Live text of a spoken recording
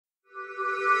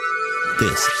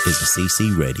This is the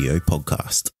CC Radio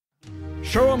Podcast.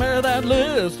 Show me that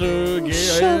list again.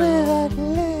 Show me that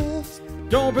list.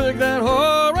 Don't pick that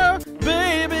horror,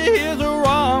 baby. Here's a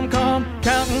rom-com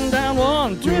counting down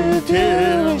 1 to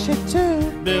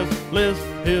 10. This list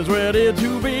is ready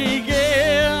to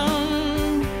begin.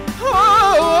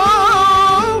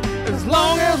 Oh, as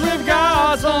long as we've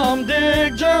got some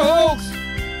dick jokes,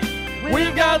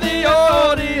 we've got the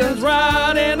audience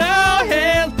right in our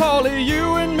hands. Paulie,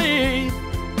 you and me,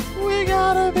 We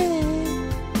gotta be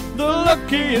the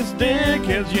luckiest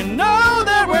dickheads. You know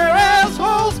that we're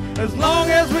assholes. As long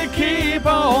as we keep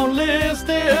on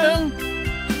listing,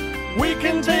 we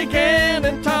can take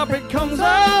any topic comes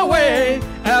our way.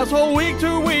 Asshole week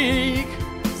to week,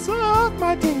 suck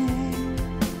my dick.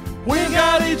 we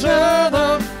got each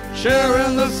other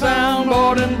sharing the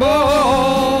soundboard and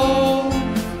bowl.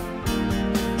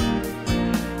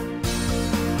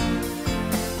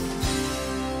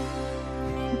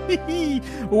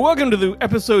 Welcome to the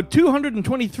episode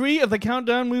 223 of the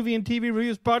Countdown Movie and TV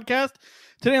Reviews Podcast.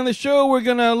 Today on the show, we're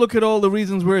going to look at all the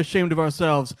reasons we're ashamed of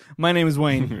ourselves. My name is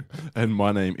Wayne. And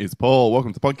my name is Paul.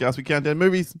 Welcome to the podcast. We count down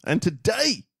movies. And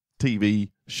today,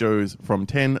 TV shows from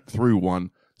 10 through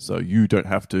 1. So you don't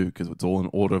have to, because it's all in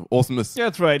order of awesomeness. Yeah,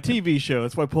 that's right, TV show.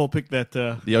 That's why Paul picked that.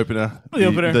 The opener. The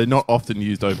opener. The not often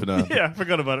used opener. Yeah, I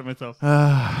forgot about it myself.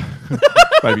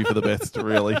 Maybe for the best,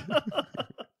 really.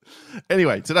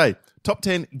 Anyway, today, top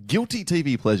 10 guilty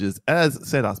TV pleasures as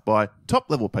set us by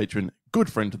top-level patron, good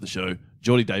friend of the show,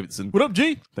 Geordie Davidson. What up,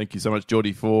 G? Thank you so much,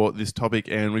 Geordie, for this topic.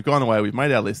 And we've gone away. We've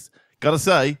made our list. Gotta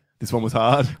say, this one was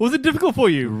hard. Was it difficult for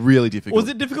you? Really difficult. Was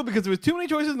it difficult because there was too many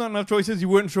choices, not enough choices? You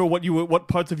weren't sure what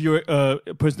parts of your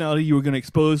personality you were going to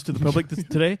expose to the public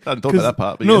today? I hadn't thought about that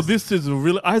part, but no, yes. this is a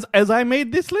really... As I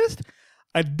made this list,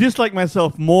 I disliked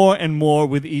myself more and more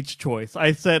with each choice.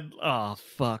 I said, oh,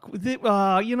 fuck.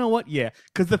 You know what? Yeah.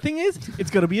 Because the thing is, it's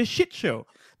got to be a shit show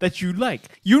that you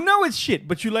like. You know it's shit,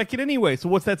 but you like it anyway. So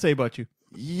what's that say about you?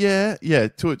 Yeah,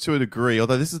 to a degree.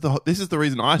 Although this is the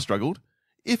reason I struggled.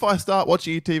 If I start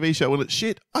watching a TV show and it's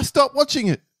shit, I stop watching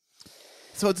it.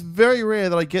 So it's very rare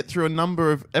that I get through a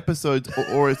number of episodes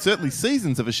or certainly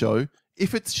seasons of a show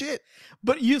if it's shit.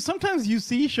 But sometimes you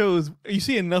see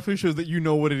enough of shows that you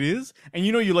know what it is, and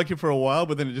you know you like it for a while,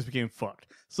 but then it just became fucked.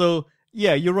 So,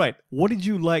 yeah, you're right. What did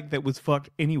you like that was fucked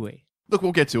anyway? Look,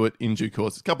 we'll get to it in due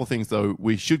course. A couple of things, though,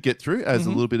 we should get through as a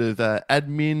little bit of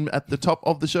admin at the top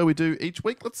of the show we do each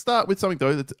week. Let's start with something,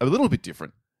 though, that's a little bit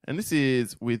different. And this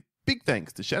is with big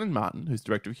thanks to Shannon Martin, who's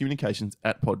Director of Communications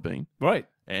at Podbean. Right.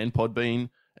 And Podbean,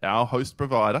 our host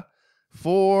provider,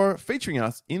 for featuring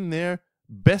us in their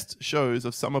best shows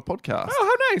of summer podcast. Oh,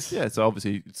 how nice. Yeah, so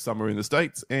obviously it's summer in the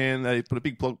States, and they put a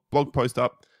big blog post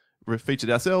up, featured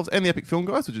ourselves and the Epic Film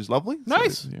Guys, which is lovely.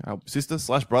 Nice. So, our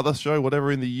sister/brother show,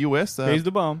 whatever, in the US. Here's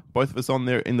the bomb. Both of us on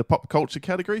there in the pop culture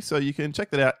category, so you can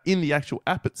check that out in the actual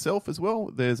app itself as well.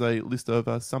 There's a list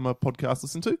of summer podcasts to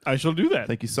listen to. I shall do that.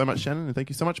 Thank you so much, Shannon, and thank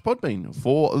you so much, Podbean,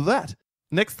 for that.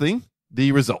 Next thing,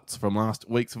 the results from last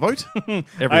week's vote. I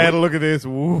had a look at this.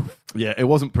 Ooh. Yeah, it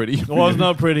wasn't pretty. It was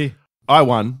not pretty. I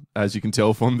won, as you can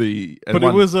tell from the... But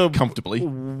it was a comfortably.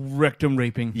 Rectum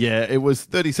raping. Yeah, it was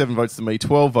 37 votes to me,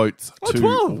 12 votes to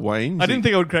 12. Wayne. I didn't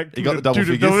think I would crack. He got the double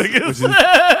figures, which is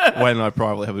Wayne and I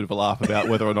privately have a bit of a laugh about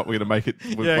whether or not we're going to make it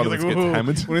when one of us gets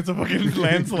hammered. When it's a fucking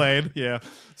landslide, yeah.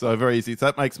 So very easy. So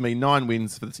that makes me 9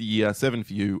 wins for this year, 7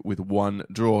 for you, with 1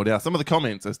 draw. Now, some of the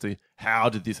comments as to how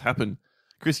did this happen.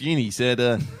 Chris Uni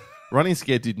said, running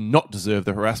scared did not deserve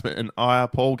the harassment,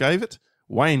 and Paul gave it.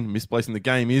 Wayne misplacing the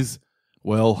game is...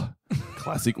 Well,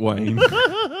 classic Wayne.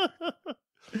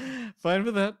 Fine for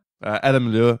that. Adam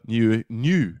Lure,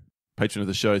 new patron of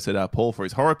the show, said Paul for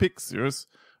his horror picks. Yes.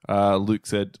 Luke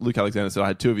Alexander said I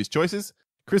had 2 of his choices.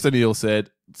 Chris O'Neill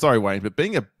said, sorry Wayne, but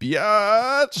being a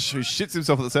biatch who shits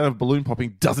himself at the sound of balloon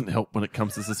popping doesn't help when it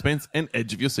comes to suspense and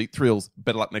edge of your seat thrills.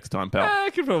 Better luck next time, pal.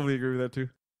 I could probably agree with that too.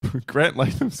 Grant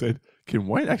Latham said, can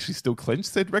Wayne actually still clench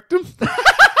said rectum?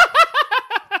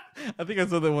 I think I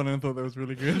saw that one and thought that was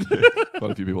really good.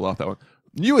 Quite a few people laughed at that one.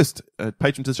 Newest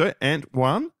patron to the show,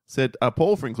 Antoine, said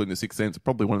Paul for including The Sixth Sense,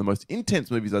 probably one of the most intense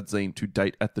movies I'd seen to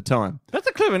date at the time. That's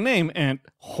a clever name,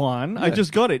 Juan. Yeah. I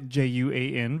just got it.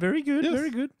 Juan. Very good. Yes. Very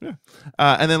good. Yeah.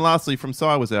 And then lastly, from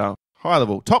Sai was our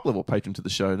top-level patron to the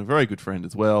show and a very good friend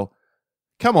as well.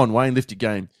 Come on, Wayne, lift your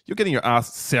game. You're getting your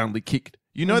ass soundly kicked.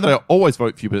 You know that I always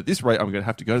vote for you, but at this rate, I'm going to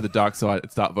have to go to the dark side and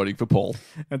start voting for Paul.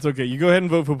 That's okay. You go ahead and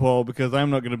vote for Paul because I'm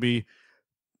not going to be,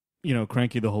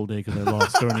 cranky the whole day because I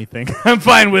lost or anything. I'm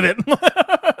fine with it.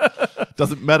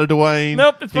 Doesn't matter to Wayne.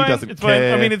 Nope, it's he fine. Doesn't it's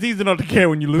care. fine. I mean, it's easy not to care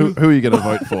when you lose. Who are you going to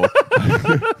vote for?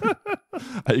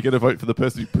 Are you going to vote for the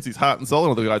person who puts his heart and soul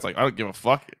in, or the guy's like, I don't give a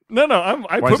fuck? No, I Wayne's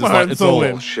put my just heart and it's soul all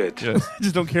in. Shit. Yes. I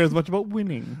just don't care as much about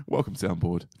winning. Welcome,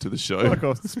 soundboard, to the show. Fuck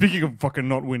off. Speaking of fucking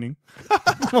not winning.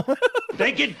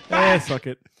 Take it Ah, suck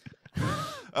it.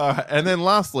 And then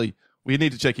lastly, we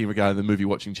need to check in regarding the movie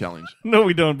watching challenge. No,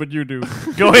 we don't, but you do.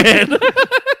 Go ahead.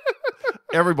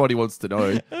 Everybody wants to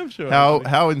know I'm sure.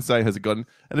 how insane has it gotten.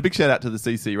 And a big shout out to the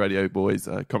CC Radio boys,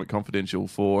 Comic Confidential,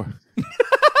 for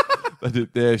they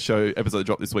did their show episode that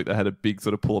dropped this week. They had a big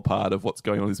sort of pull apart of what's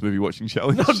going on in this movie watching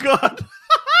challenge. Oh, God.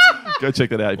 Go check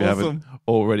that out if you Awesome. haven't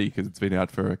already, because it's been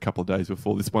out for a couple of days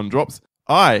before this one drops.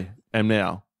 I am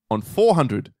now on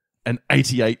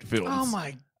 488 films. Oh,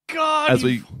 my God. As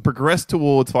we progress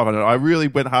towards 500, I really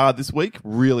went hard this week,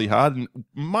 really hard, and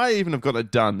might even have got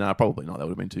it done. Nah, probably not. That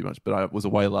would have been too much. But I was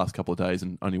away the last couple of days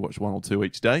and only watched one or two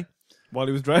each day. While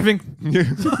he was driving.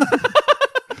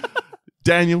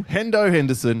 Daniel Hendo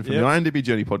Henderson from Yep. the IMDb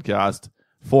Journey podcast,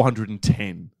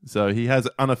 410. So he has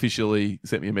unofficially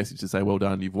sent me a message to say, well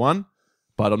done, you've won.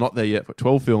 But I'm not there yet for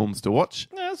 12 films to watch.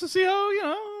 Yeah, so see how,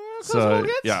 how close it all So,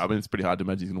 gets. yeah, I mean, it's pretty hard to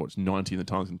imagine he's going to watch 90 in the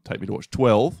time it's going to take me to watch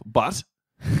 12. But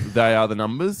they are the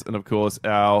numbers. And, of course,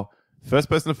 our first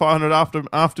person to 500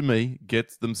 after me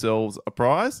gets themselves a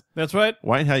prize. That's right.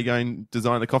 Wayne, how you going to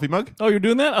design the coffee mug? Oh, you're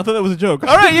doing that? I thought that was a joke.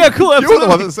 All right, yeah, cool. You Absolutely. were the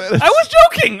one that said it. I was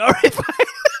joking. All right, fine.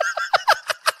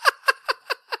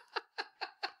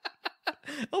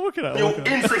 I'll work it out. You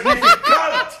insignificant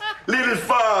cunt! Little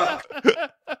fuck!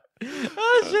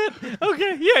 Oh, shit.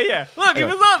 Okay, yeah. Look, if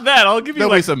it's not that, I'll give you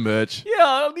There'll be like... some merch. Yeah,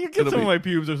 I'll get It'll some be- of my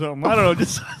pubes or something. I don't know,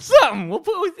 just something.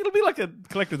 It'll be like a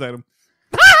collector's item.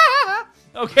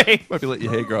 Okay. Maybe let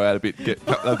your hair grow out a bit.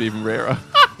 That'd be even rarer.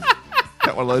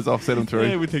 Cut one of those off, send them through.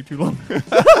 Yeah, it would take too long.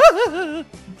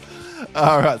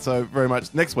 All right, so very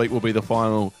much. Next week will be the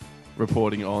final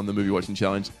reporting on the movie watching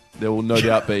challenge. There will no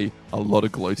doubt be a lot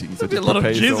of gloating. So There's a just lot of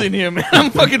prepare jizz yourself. in here, man.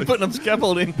 I'm fucking putting up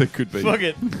scaffolding. There could be. Fuck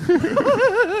it.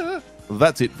 Well,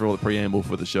 that's it for all the preamble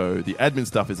for the show. The admin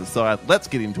stuff is aside. Let's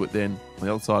get into it then. On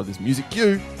the other side of this music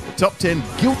cue, the top 10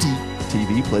 guilty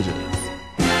TV pleasures.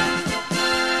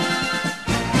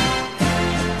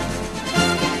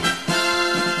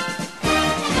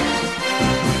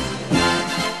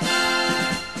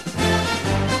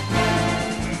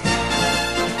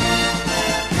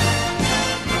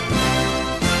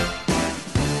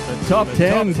 Top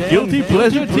 10 guilty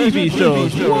pleasure TV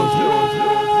shows.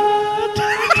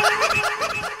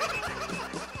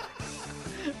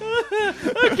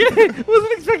 Okay,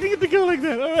 wasn't expecting it to go like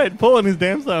that. All right, Paul and his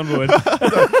damn soundboard.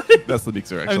 That's the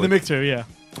mixer, actually. I mean, the mixer, yeah.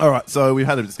 All right, so we've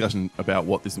had a discussion about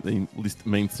what this list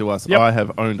means to us. Yep. I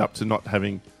have owned up to not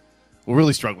having, well,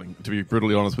 really struggling, to be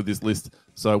brutally honest, with this list.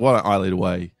 So why don't I lead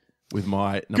away with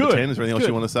my number Good, 10? Is there anything else good.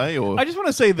 you want to say? Or I just want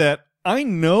to say that I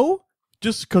know,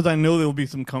 just because I know there will be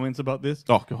some comments about this,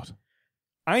 oh god,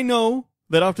 I know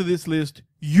that after this list,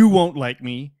 you won't like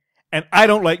me, and I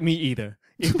don't like me either.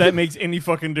 If that makes any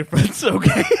fucking difference,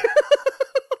 okay?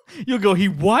 You'll go, he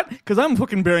what? Because I'm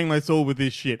fucking bearing my soul with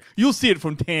this shit. You'll see it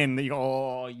from 10. You go,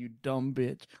 oh, you dumb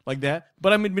bitch. Like that.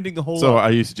 But I'm admitting the whole so lot.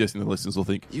 are you suggesting the listeners will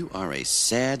think? You are a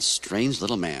sad, strange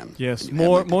little man. Yes, And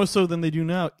you have more so than they do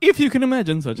now. If you can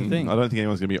imagine such a thing. I don't think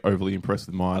anyone's going to be overly impressed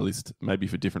with my list, maybe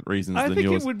for different reasons I than think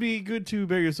yours. it would be good to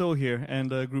bare your soul here and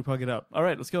group hug it out. All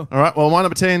right, let's go. All right, well, my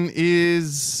number 10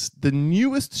 is the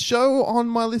newest show on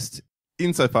my list,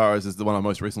 insofar as is the one I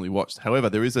most recently watched. However,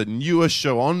 there is a newer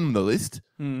show on the list,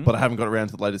 but I haven't got around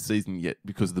to the latest season yet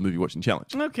because of the movie watching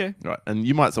challenge. Okay. Right, and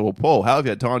you might say, well, Paul, how have you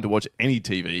had time to watch any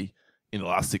TV in the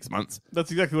last 6 months? That's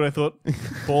exactly what I thought.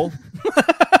 Paul.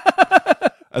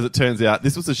 As it turns out,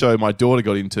 this was a show my daughter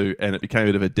got into, and it became a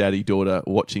bit of a daddy-daughter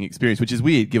watching experience, which is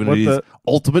weird, given What it is the-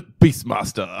 Ultimate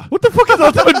Beastmaster. What the fuck is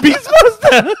Ultimate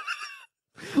Beastmaster?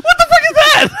 What the fuck is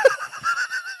that?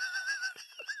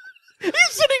 Are you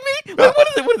shitting me? What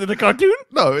is it? What is it? A cartoon?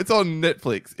 No, it's on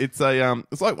Netflix. It's a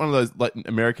it's like one of those like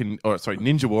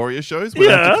Ninja Warrior shows where you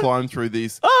have Yeah. to climb through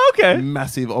these Oh, okay.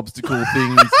 massive obstacle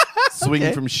things,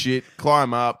 swing from shit,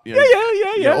 climb up, you know,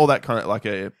 Yeah. all that kind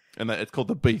of it's called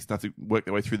the Beast. They have to work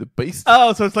their way through the Beast.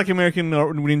 Oh, so it's like American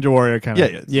Ninja Warrior kind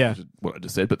of. yeah, what I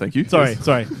just said, but thank you. Sorry.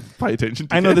 Pay attention.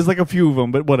 I know there's like a few of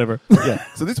them, but whatever. yeah.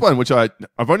 So this one, which I've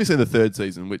only seen the third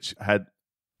season, which had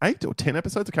 8 or 10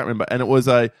 episodes, I can't remember, and it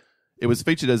was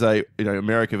featured as a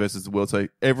America versus the world. So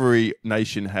every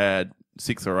nation had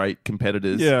 6 or 8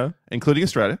 competitors, Yeah. including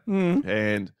Australia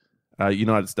and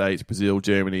United States, Brazil,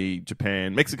 Germany,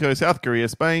 Japan, Mexico, South Korea,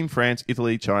 Spain, France,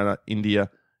 Italy, China, India.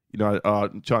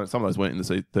 China. Some of those weren't in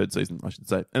the third season, I should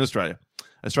say, and Australia.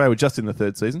 Australia were just in the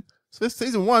third season. So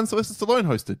season 1, Sylvester Stallone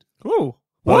hosted. Ooh.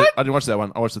 But What? I didn't watch that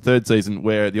one. I watched the third season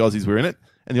where the Aussies were in it,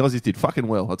 And the Aussies did fucking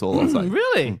well. That's all I'll say.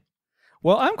 Really?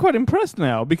 Well, I'm quite impressed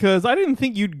now because I didn't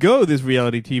think you'd go this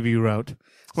reality TV route.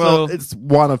 Well, So- it's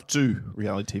one of 2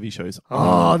 reality TV shows.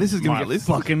 oh, this is my gonna get list.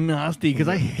 fucking nasty because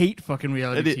I hate fucking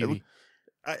reality TV.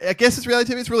 I guess it's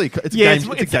reality TV. It's really it's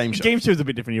a game show. Game show's a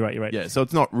bit different. You're right. Yeah, so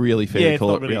it's not really fair Yeah, to it's call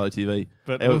not it really. reality TV.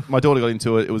 But- My daughter got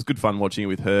into it. It was good fun watching it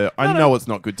with her. I No, know it's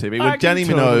not good TV. I When can Danny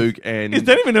tell Minogue and Is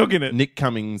Danny Minogue in it? Nick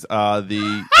Cummings are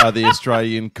the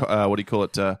Australian what do you call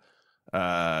it?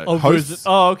 Hosts,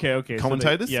 okay.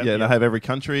 commentators. So They have every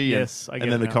country. Yes, I and get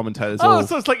then it the now. commentators. Oh, all,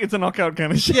 so it's like it's a knockout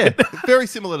kind of shit. yeah, very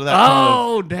similar to that.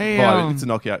 Oh, kind of damn. vibe. It's a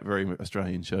knockout, very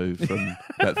Australian show from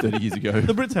about 30 years ago.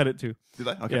 The Brits had it too. Did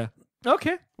they? Okay. Yeah.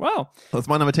 Okay. Wow. That's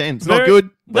my number 10. It's Very- not good,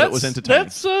 but it was entertaining.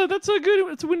 That's a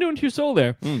good. It's a window into your soul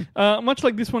there. Much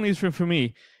like this one is for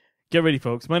me. Get ready,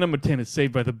 folks. My number 10 is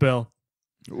Saved by the Bell.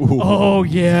 Ooh. Oh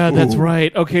yeah, that's Ooh.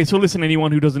 right. Okay, so listen,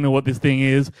 anyone who doesn't know what this thing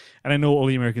is, and I know all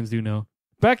the Americans do know.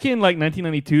 Back in like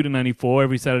 1992 to 94,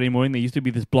 every Saturday morning, there used to be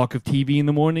this block of TV in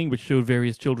the morning which showed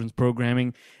various children's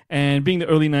programming. And being the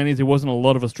early 90s, there wasn't a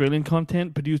lot of Australian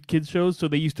content produced kids shows, so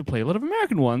they used to play a lot of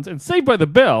American ones. And Saved by the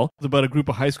Bell is about a group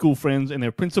of high school friends and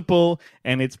their principal,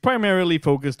 and it's primarily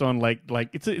focused on like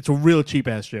it's a real cheap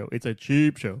ass show. It's a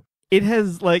cheap show. It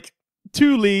has like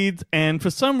 2 leads, and for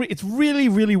some reason, it's really,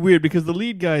 really weird because the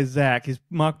lead guy, Zach, is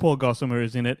Mark Paul Gosselaar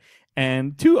is in it,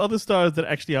 and 2 other stars that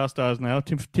actually are stars now,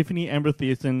 Tiffany Amber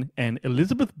Thiessen and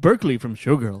Elizabeth Berkley from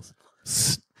Showgirls.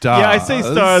 Stars. Yeah, I say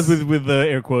stars with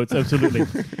air quotes, absolutely.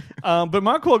 But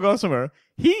Mark Paul Gosselaar,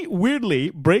 he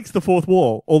weirdly breaks the fourth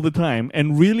wall all the time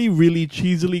and really, really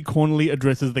cheesily, cornily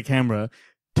addresses the camera,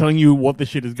 telling you what the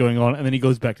shit is going on, and then he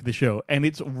goes back to the show. And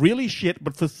it's really shit,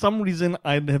 but for some reason,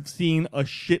 I have seen a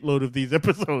shitload of these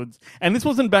episodes. And this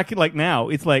wasn't back like now.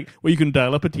 It's like where you can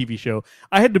dial up a TV show.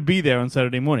 I had to be there on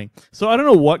Saturday morning. So I don't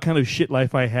know what kind of shit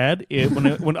life I had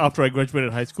when after I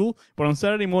graduated high school, but on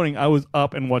Saturday morning, I was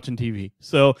up and watching TV.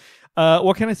 So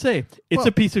what can I say? It's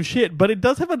a piece of shit, but it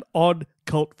does have an odd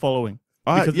cult following.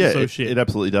 Because it's so shit. It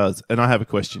absolutely does. And I have a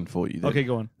question for you. Then. Okay,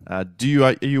 go on. Are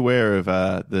you aware of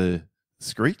the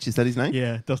Screech? Is that his name?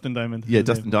 Yeah, Dustin Diamond. Yeah,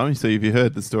 Dustin Diamond. So have you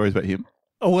heard the stories about him?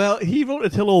 Oh, well, he wrote a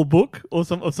tell-all book of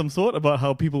some sort about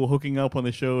how people were hooking up on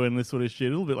the show and this sort of shit.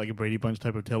 A little bit like a Brady Bunch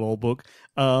type of tell-all book.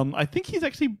 I think he's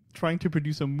actually trying to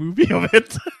produce a movie of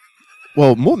it.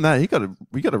 Well, more than that, he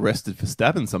got arrested for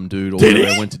stabbing some dude Did he?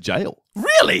 and went to jail.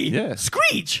 Really? Yeah.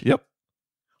 Screech? Yep.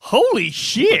 Holy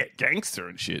shit. Gangster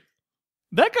and shit.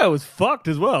 That guy was fucked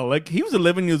as well. Like, he was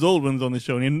 11 years old when he was on the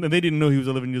show, and they didn't know he was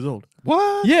 11 years old.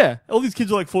 What? Yeah. All these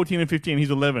kids are like 14 and 15, and he's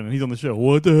 11, and he's on the show.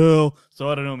 What the hell? So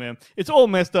I don't know, man. It's all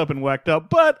messed up and whacked up,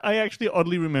 but I actually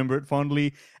oddly remember it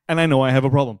fondly, and I know I have a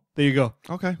problem. There you go.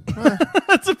 Okay.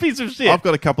 That's a piece of shit. I've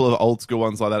got a couple of old school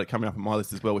ones like that coming up on my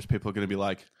list as well, which people are going to be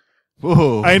like,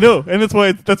 whoa. I know, and that's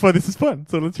why this is fun.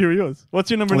 So let's hear yours.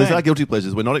 What's your number Well, these 9? are guilty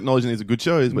pleasures. We're not acknowledging these are good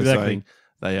shows. We're Exactly. saying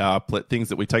they are things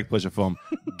that we take pleasure from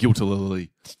guiltily.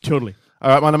 Totally.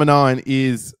 All right, my number 9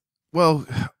 is, well,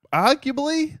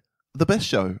 arguably the best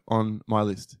show on my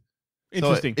list.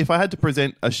 Interesting. So if I had to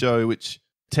present a show which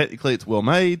technically it's well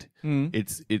made, Mm.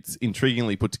 it's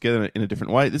intriguingly put together in a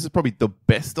different way, this is probably the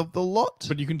best of the lot.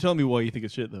 But you can tell me why you think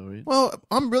it's shit, though, right? Well,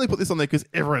 I'm really put this on there because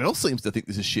everyone else seems to think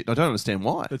this is shit, and I don't understand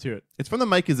why. Let's hear it. It's from the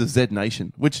makers of Z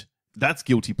Nation, which that's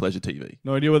guilty pleasure TV,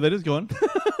 No idea what that is. Go on.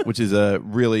 which is a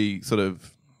really sort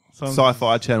of Sounds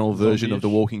sci-fi channel version of zombie-ish. The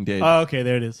Walking Dead. Oh, okay,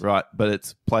 there it is. Right, but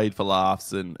it's played for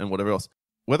laughs and whatever else.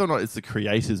 Whether or not it's the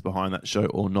creators behind that show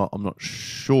or not, I'm not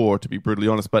sure, to be brutally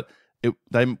honest, but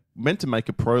they meant to make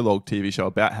a prologue TV show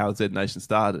about how Z Nation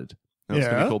started. And it was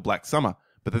going to Yeah. be called Black Summer.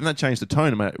 But then they changed the tone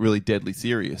and made it really deadly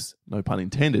serious, no pun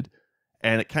intended.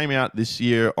 And it came out this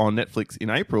year on Netflix in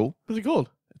April. What's it called?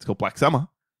 It's called Black Summer.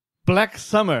 Black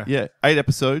Summer. Yeah, 8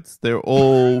 episodes. They're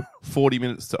all 40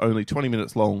 minutes to only 20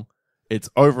 minutes long. It's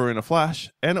over in a flash,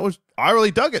 and I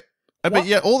really dug it. But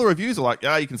yeah, all the reviews are like,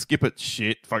 you can skip it,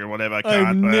 shit, fucking whatever. I've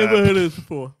can't, never heard of this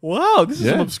before. Wow, this is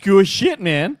some Yeah. obscure shit,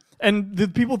 man. And the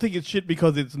people think it's shit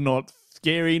because it's not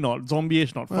scary, not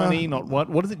zombie-ish, not funny, not what?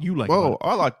 What is it you like Well, about it?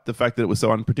 I like the fact that it was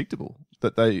so unpredictable.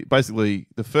 That they basically,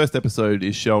 the first episode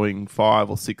is showing 5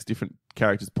 or 6 different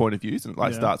characters' point of views, and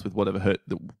it starts with whatever her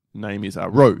the name is,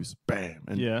 Rose. Bam.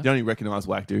 And Yeah. the only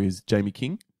recognizable actor is Jamie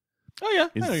King. Oh, yeah.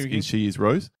 I know you're Is she is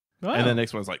Rose. Wow. And the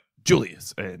next one's like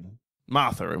Julius and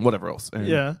Martha and whatever else. And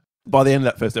Yeah. by the end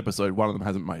of that first episode, one of them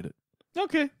hasn't made it.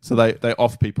 Okay. So they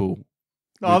off people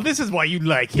Oh, this is why you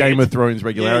like Game it. of Thrones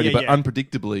regularity, Yeah, but yeah.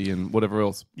 unpredictably and whatever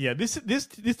else. Yeah, this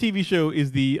TV show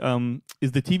is the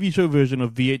TV show version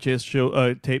of VHS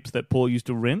show tapes that Paul used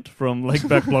to rent from like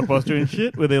back Blockbuster and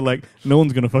shit, where they're like, no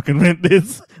one's gonna fucking rent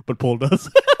this, but Paul does.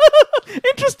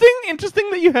 Interesting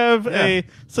that you have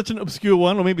such an obscure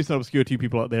one, or maybe it's not obscure to you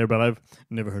people out there, but I've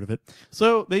never heard of it.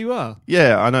 So there you are.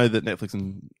 Yeah, I know that Netflix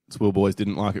and Swill Boys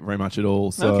didn't like it very much at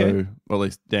all. So, Okay. or at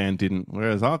least Dan didn't.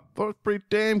 Whereas I thought it was pretty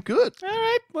damn good. All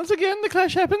right. Once again, the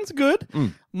clash happens. Good.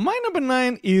 My number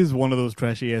 9 is one of those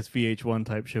trashy ass VH1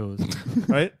 type shows,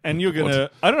 right? And you're gonna.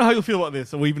 I don't know how you'll feel about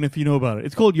this, or even if you know about it.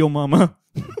 It's called Yo Mama.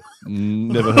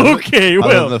 Never heard of it. Okay, Other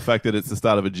well. than the fact that it's the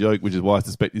start of a joke, which is why I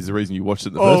suspect is the reason you watched it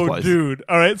in the first Oh, place. dude.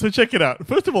 All right, so check it out.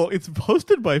 First of all, it's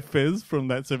hosted by Fez from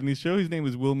that 70s show. His name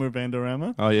is Wilmer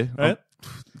Vanderama. Oh, yeah. Right?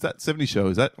 Is that 70 show?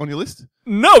 Is that on your list?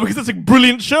 No, because it's a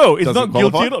brilliant show. It's Doesn't not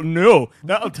guilty qualify? at all. No.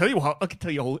 Now, I can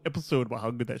tell you a whole episode about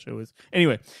how good that show is.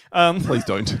 Anyway. Please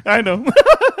don't. I know.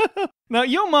 Now,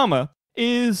 Yo Mama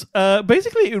is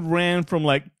basically it ran from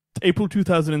like April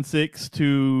 2006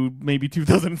 to maybe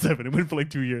 2007. It went for like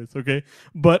 2 years, okay?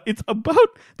 But it's about,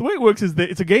 the way it works is that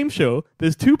it's a game show.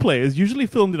 There's 2 players, usually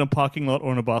filmed in a parking lot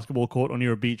or on a basketball court or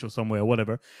near a beach or somewhere,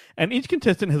 whatever. And each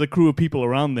contestant has a crew of people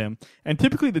around them. And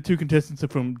typically the 2 contestants are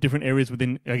from different areas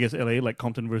within, I guess, LA, like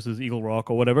Compton versus Eagle Rock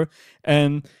or whatever.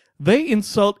 And they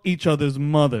insult each other's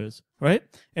mothers, right?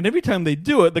 And every time they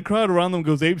do it, the crowd around them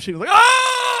goes apeshit. Like,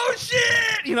 oh,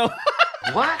 shit! You know?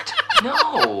 What?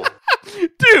 No.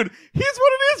 Dude, here's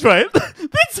what it is, right?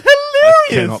 That's I hilarious.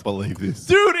 cannot believe this.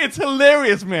 Dude, it's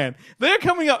hilarious, man. They're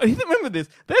coming up. Remember this.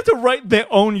 They have to write their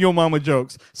own Yo Mama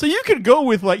jokes. So you could go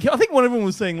with, like, I think one of them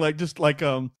was saying, like, just like,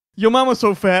 Your mama's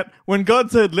so fat, when God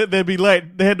said, let there be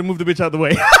light, they had to move the bitch out of the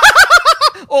way.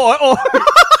 or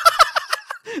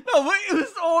no, but it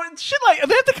was shit like,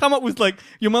 they had to come up with like,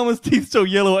 your mama's teeth so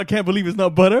yellow, I can't believe it's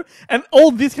not butter. And all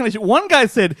this kind of shit. One guy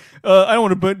said, I don't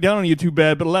want to burn down on you too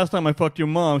bad, but the last time I fucked your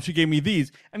mom, she gave me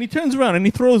these. And he turns around and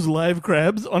he throws live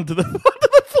crabs onto the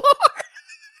floor.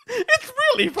 It's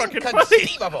really fucking funny.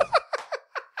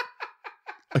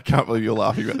 I can't believe you're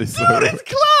laughing about this. Dude, it's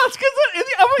class, because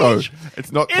No,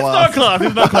 it's not It's class. not class.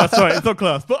 It's not class. Sorry, it's not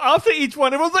class. But after each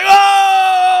one, everyone's like,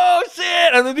 "Oh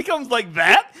shit!" and it becomes like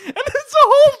that, and it's the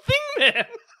whole thing, man.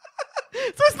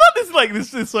 So it's not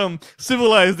this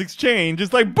civilized exchange.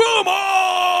 It's like boom,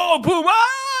 oh, boom,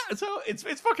 ah. So it's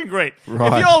fucking great.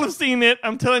 Right. If you all have seen it,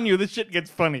 I'm telling you, this shit gets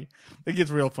funny. It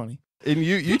gets real funny. In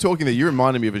you talking there, you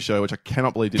reminded me of a show which I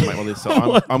cannot believe didn't make my list. So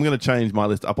I'm going to change my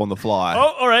list up on the fly.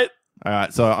 Oh, all right. All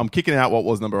right, so I'm kicking out what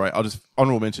was number 8. I'll just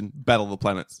honorable mention Battle of the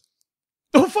Planets.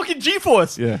 Oh, fucking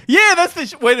G-Force. Yeah. Yeah, that's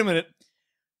the wait a minute.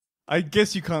 I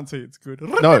guess you can't say it's good.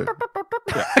 No.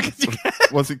 I guess you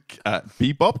can't. Was it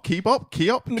Bebop? Keop?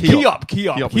 Keop.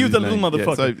 He was his a little name. Yeah,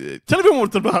 motherfucker. Tell everyone what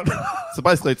it's about. so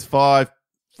basically, it's 5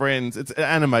 friends. It's an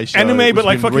anime show. Anime, which but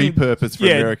like has been fucking repurposed for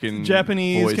American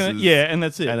Japanese, voices. and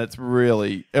that's it. And it's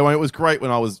really, it was great when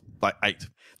I was like 8.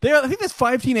 I think there's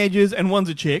 5 teenagers and one's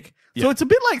a chick. So Yeah. it's a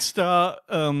bit like Star.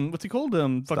 What's it called?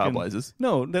 Star Blazers.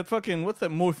 No, that fucking what's that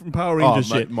Morphin Power Ranger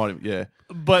shit? Yeah.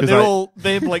 But 'Cause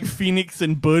they have like phoenix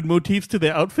and bird motifs to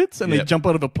their outfits, and they Yep. jump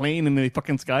out of a plane and they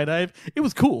fucking skydive. It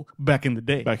was cool back in the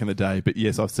day. Back in the day, but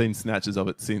yes, I've seen snatches of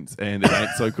it since, and it ain't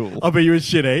so cool. I'll bet you was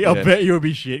shit, eh? I'll Yeah. bet you would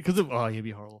be shit because you'd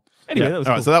be horrible. Anyway, that was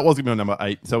All cool. right, so that was going to be my number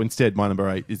 8. So instead, my number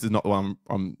 8, this is not the one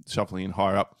I'm shuffling in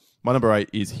higher up. My number 8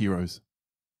 is Heroes.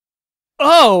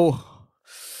 Oh!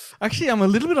 Actually, I'm a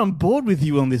little bit on board with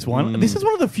you on this one. This is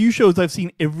one of the few shows I've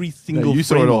seen every single You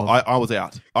saw frame it all. of. I was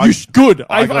out. Good.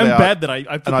 I I'm got out, bad that I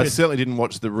took and I it. certainly didn't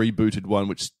watch the rebooted one,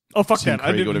 which Oh, fuck Tim that. I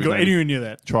Krieg, didn't whatever go his name is, anywhere near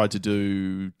that. tried to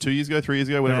do 2 years ago, 3 years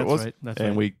ago, whatever That's it was. right, that's and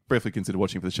right. we briefly considered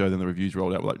watching for the show, then the reviews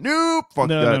rolled out. We're like, nope, fuck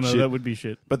No, that shit. that would be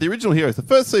shit. But the original Heroes, the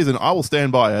first season, I will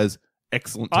stand by as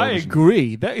excellent I television.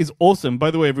 agree. That is awesome.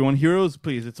 By the way, everyone, Heroes,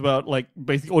 please. It's about like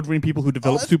basically ordinary people who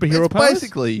develop superhero powers.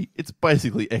 It's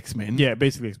basically X-Men Yeah,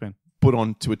 basically X-Men. put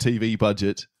onto a TV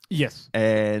budget Yes.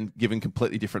 and given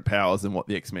completely different powers than what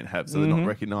the X-Men have, so they're Mm-hmm. not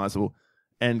recognizable.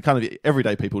 And kind of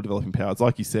everyday people developing powers,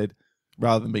 like you said,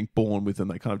 rather than being born with them,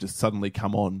 they kind of just suddenly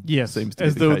come on. Yes. Seems to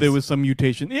As be the though case. there was some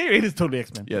mutation. Yeah, it is totally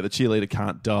X-Men. Yeah, the cheerleader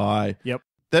can't die. Yep.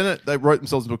 Then they wrote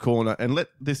themselves into a corner, and let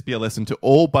this be a lesson to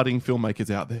all budding filmmakers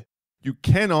out there. You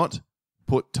cannot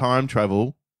put time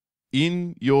travel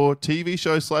in your TV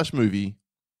show / movie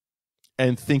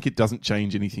and think it doesn't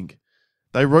change anything.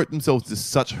 They wrote themselves to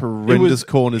such horrendous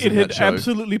corners in that It show. had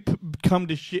absolutely come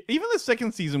to shit. Even the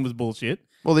second season was bullshit.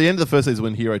 Well, the end of the first season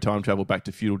when Hero time traveled back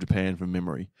to feudal Japan from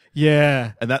memory.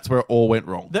 Yeah. And that's where it all went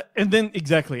wrong. And then they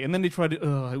tried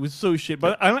to. It was so shit.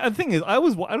 But the thing is, I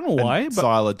don't know why, And but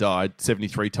Sylar died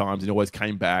 73 times and always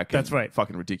came back. That's and right.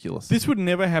 Fucking ridiculous. this would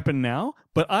never happen now.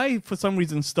 But I, for some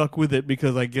reason, stuck with it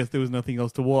because I guess there was nothing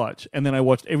else to watch. And then I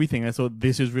watched everything. I thought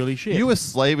this is really shit. You were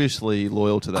slavishly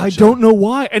loyal to that I show. don't know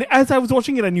why. And as I was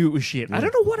watching it, I knew it was shit. I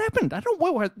don't know what happened. I don't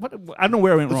know what I don't know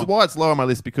where I went This is wrong. why it's low on my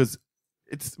list, because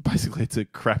It's a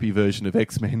crappy version of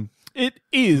X-Men. It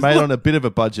is. Made Look, on a bit of a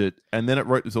budget, and then it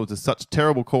wrote themselves to such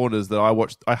terrible corners that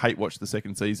I hate watched the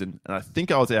second season, and I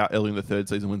think I was out early in the third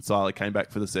season when Sila came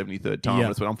back for the 73rd time. Yeah. And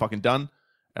that's when I'm fucking done.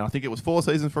 And I think it was 4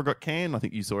 seasons before it got canned. I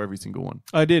think you saw every single one.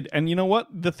 I did. And you know what?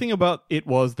 The thing about it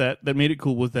was that made it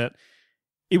cool was that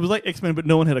it was like X-Men, but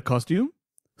no one had a costume.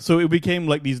 So it became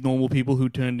like these normal people who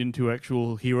turned into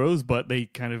actual heroes, but they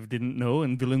kind of didn't know,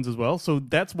 and villains as well. So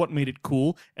that's what made it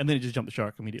cool. And then it just jumped the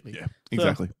shark immediately. Yeah,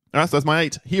 exactly. All right, so that's my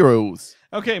 8 heroes.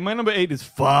 Okay, my number 8 is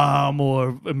far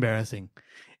more embarrassing.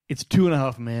 It's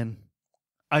 2.5 Men.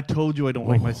 I told you I don't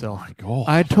like myself. Oh my God.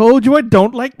 I told you I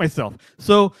don't like myself.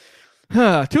 So,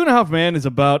 2.5 Men is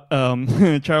about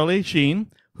Charlie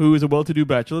Sheen, who is a well-to-do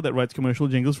bachelor that writes commercial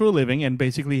jingles for a living, and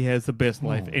basically has the best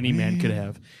life any man could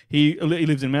have. He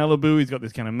lives in Malibu. He's got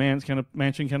this kind of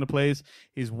mansion kind of place.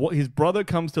 His brother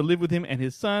comes to live with him and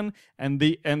his son, and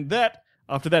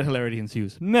after that hilarity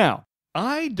ensues. Now,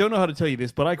 I don't know how to tell you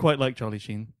this, but I quite like Charlie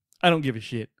Sheen. I don't give a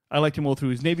shit. I liked him all through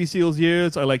his Navy SEALs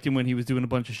years. I liked him when he was doing a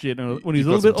bunch of shit. When he was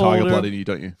a little bit older. Tiger blood in you,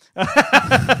 don't you?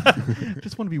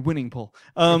 Just want to be winning, Paul.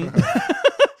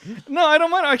 No, I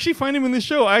don't mind. I actually find him in this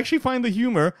show. I actually find the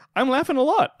humor. I'm laughing a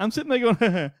lot. I'm sitting there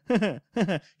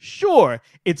going, sure,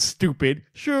 it's stupid.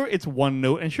 Sure, it's one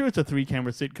note. And sure, it's a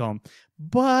 3-camera sitcom.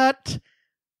 But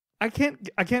I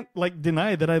can't like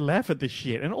deny that I laugh at this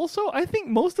shit. And also, I think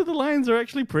most of the lines are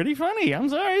actually pretty funny. I'm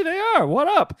sorry, they are. What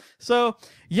up? So,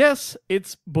 yes,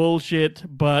 it's bullshit.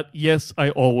 But yes,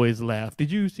 I always laugh.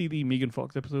 Did you see the Megan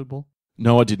Fox episode, Paul?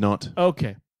 No, I did not.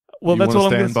 Okay. Well, you that's want all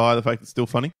to I'm stand by the fact it's still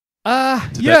funny?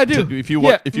 Yeah, I do. If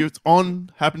it's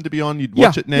happened to be on, you'd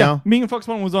watch it now. Yeah. Megan Fox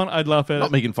one was on, I'd laugh at Not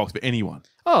it. Megan Fox, but anyone.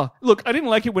 Oh, look, I didn't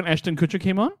like it when Ashton Kutcher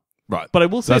came on. Right. But I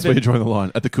will say that's that, where you're drawing the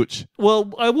line, at the Kutch.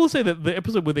 Well, I will say that the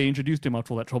episode where they introduced him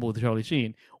after all that trouble with Charlie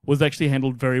Sheen was actually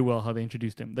handled very well how they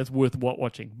introduced him. That's worth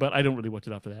watching. But I don't really watch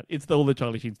it after that. It's all the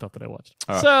Charlie Sheen stuff that I watched.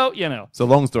 Right. So, you know. So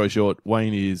long story short,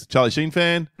 Wayne is Charlie Sheen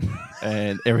fan,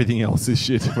 and everything else is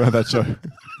shit around that show.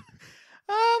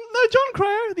 No, John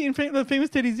Cryer, the famous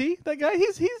Teddy Z, that guy,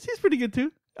 he's pretty good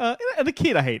too. And the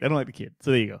kid I hate. I don't like the kid.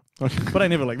 So there you go. But I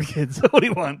never like the kid. So what do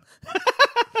you want?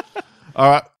 All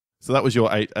right. So that was your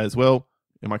 8 as well.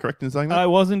 Am I correct in saying that? I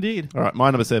was indeed. All right.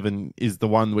 My number 7 is the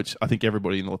one which I think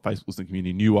everybody in the Facebook listening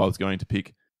community knew I was going to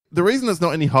pick. The reason it's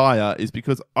not any higher is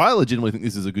because I legitimately think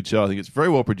this is a good show. I think it's very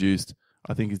well produced.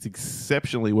 I think it's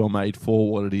exceptionally well made for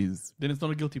what it is. Then it's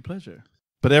not a guilty pleasure.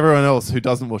 But everyone else who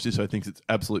doesn't watch this show thinks it's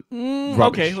absolute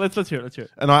rubbish. Okay, let's hear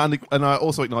it. And I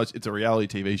also acknowledge it's a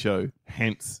reality TV show,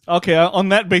 hence Okay, on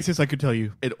that basis, I could tell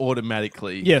you. it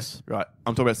automatically... Yes. Right.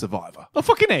 I'm talking about Survivor. Oh,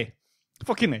 fucking A.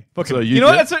 Fucking A. So You know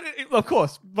what? did- That's of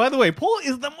course. By the way, Paul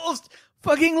is the most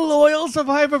fucking loyal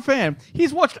Survivor fan.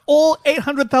 He's watched all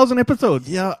 800,000 episodes.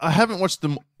 Yeah, I haven't watched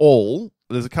them all.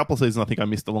 There's a couple of seasons I think I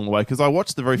missed along the way because I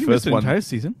watched the very You first missed an one entire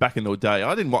season. back in the day.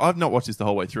 I've not watched this the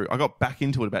whole way through. I got back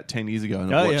into it about 10 years ago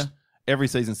and I've watched every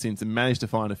season since and managed to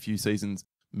find a few seasons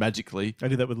magically I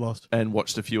did that with Lost. and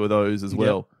watched a few of those as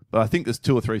well. But I think there's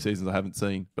 2 or 3 seasons I haven't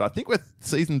seen. But I think we're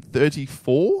season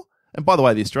 34. And by the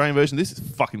way, the Australian version, this is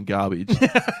fucking garbage.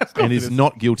 And it's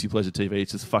not guilty pleasure TV.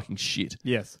 It's just fucking shit.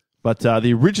 Yes. But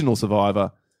the original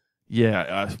Survivor,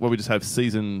 where we just have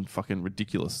season fucking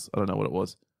ridiculous. I don't know what it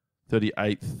was.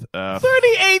 38th.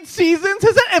 38 seasons?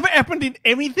 Has that ever happened in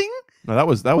anything? No, that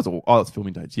was all. Oh, that's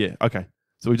filming dates. Yeah, okay.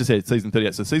 So we just said season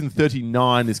 38. So season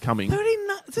 39 is coming.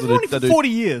 39? This is So only for 40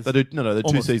 years. They do 2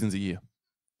 Almost. seasons a year.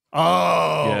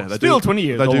 Oh, Yeah, they still do, 20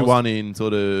 years. They do almost. one in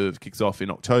sort of kicks off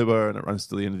in October and it runs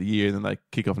to the end of the year. And then they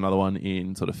kick off another one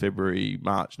in sort of February,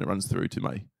 March, and it runs through to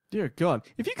May. Dear God.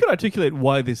 If you could articulate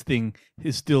why this thing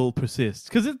is still persists,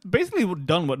 because it's basically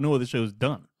done what no other show's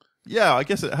done. Yeah, I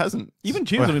guess it hasn't. Even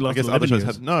Cheers only I lasted guess other 11 shows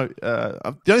years. have no.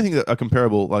 The only thing that are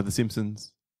comparable, like The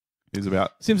Simpsons, is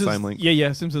about Simpsons, the same length.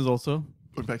 Yeah, Simpsons also.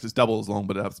 In fact, it's double as long,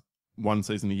 but it has 1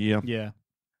 season a year. Yeah.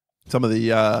 Some of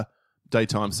the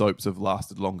daytime soaps have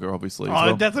lasted longer, obviously. As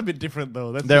well. That's a bit different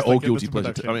though. That's They're just all like guilty that's a pleasure.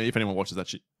 production. I mean, if anyone watches that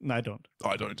shit, No, I don't.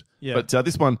 I don't. Yeah. But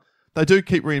this one, they do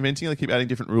keep reinventing it. They keep adding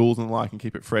different rules and the like, and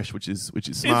keep it fresh, which is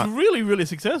smart. It's really, really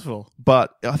successful.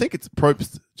 But I think it's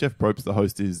Probst. Jeff Probst, the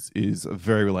host, is a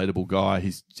very relatable guy.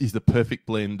 He's the perfect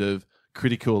blend of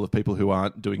critical of people who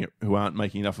aren't doing it, who aren't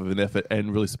making enough of an effort,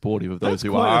 and really supportive of those That's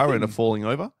who quite a are thing. and are falling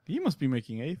over. You must be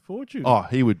making a fortune. Oh,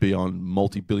 he would be on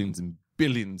multi-billions and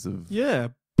billions of. Yeah,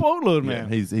 boatload, Yeah, man.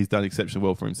 he's done exceptionally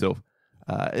well for himself.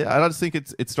 And I just think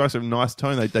it strikes a nice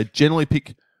tone. They generally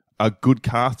pick a good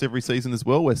cast every season as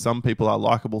well, where some people are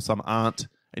likable, some aren't,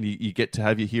 and you get to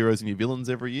have your heroes and your villains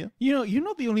every year. You know, you're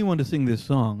not the only one to sing this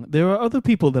song. There are other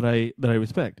people that I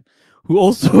respect who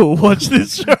also watch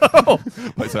this show.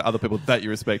 Wait, so other people that you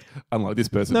respect, unlike this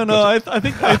person. No, Gotcha. I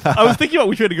think I was thinking about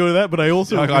which way to go with that, but I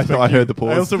also respect I you. heard the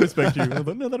pause. I also respect you. I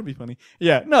thought, no, that'll be funny.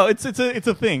 Yeah, no, it's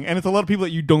a thing, and it's a lot of people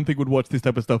that you don't think would watch this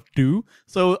type of stuff do.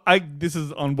 So this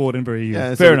is on board and very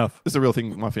fair enough. It's a real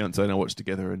thing. My fiance and I watch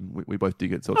together, and we both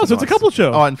dig it. So it's a couple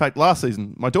show. Oh, in fact, last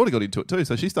season my daughter got into it too,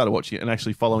 so she started watching it and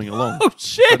actually following along. Oh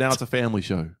shit! So now it's a family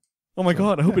show. Oh my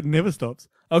god! I hope it never stops.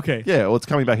 Okay. Yeah, well, it's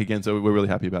coming back again, so we're really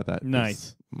happy about that.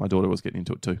 Nice. My daughter was getting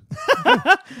into it too.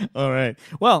 All right.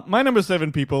 Well, my number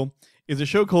 7, people, is a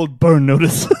show called Burn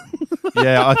Notice.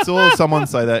 Yeah, I saw someone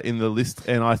say that in the list,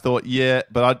 and I thought, yeah,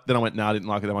 but then I went, no, I didn't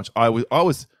like it that much. I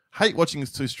was hate watching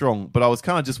it's too strong, but I was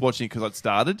kind of just watching it because I'd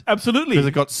started. Absolutely. Because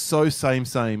it got so same.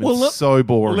 Well, It's so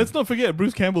boring. Well, let's not forget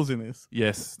Bruce Campbell's in this.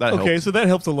 Yes, that Okay, helps. so that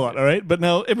helps a lot, all right? But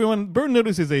now, everyone, Burn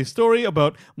Notice is a story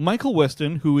about Michael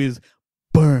Weston, who is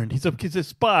burned. He's a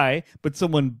spy, but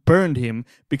someone burned him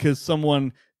because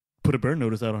someone put a burn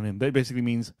notice out on him. That basically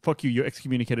means, fuck you, you're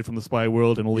excommunicated from the spy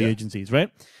world and all the agencies, right?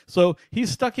 So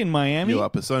he's stuck in Miami. You are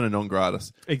persona non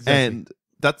gratis. Exactly. And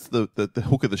that's the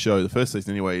hook of the show, the first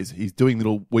season anyway, is he's doing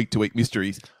little week-to-week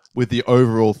mysteries with the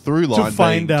overall through line to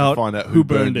find out who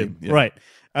burned him. Yeah. Right.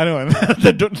 I know.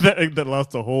 that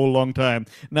lasts a whole long time.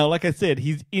 Now, like I said,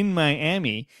 he's in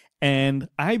Miami, and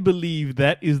I believe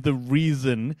that is the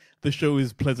reason the show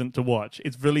is pleasant to watch.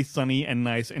 It's really sunny and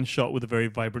nice and shot with a very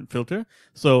vibrant filter.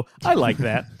 So I like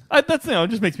that. That's, it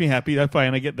just makes me happy. I'm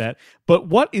fine. I get that. But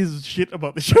what is shit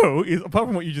about the show is, apart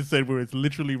from what you just said, where it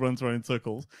literally runs around in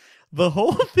circles, the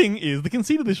whole thing is, the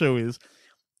conceit of the show is,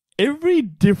 every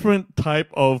different type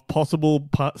of possible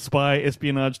spy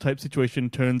espionage type situation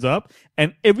turns up,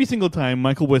 and every single time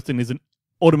Michael Weston is an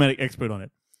automatic expert on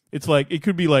it. It's like, it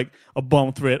could be like a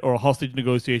bomb threat or a hostage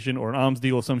negotiation or an arms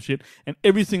deal or some shit. And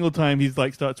every single time he's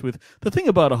like, starts with, the thing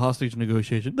about a hostage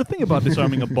negotiation, the thing about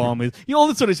disarming a bomb is, all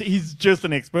this sort of shit. He's just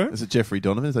an expert. Is it Jeffrey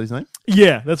Donovan? Is that his name?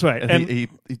 Yeah, that's right. And he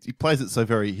plays it so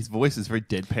his voice is very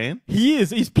deadpan. He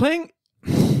is. He's playing.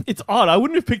 It's odd. I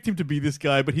wouldn't have picked him to be this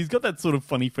guy, but he's got that sort of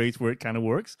funny face where it kind of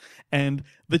works. And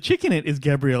the chick in it is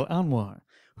Gabrielle Anwar,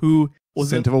 who was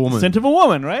Scent of a Woman. Scent of a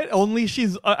Woman, right? Only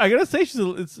she's. I gotta say, it's a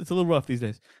little rough these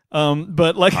days.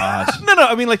 But like, no.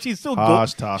 I mean, like, she's still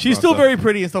she's still very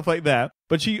pretty and stuff like that.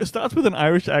 But she starts with an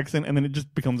Irish accent, and then it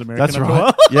just becomes American. That's after right. a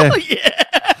while. Yeah. Yeah.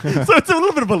 So it's a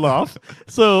little bit of a laugh.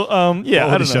 So yeah,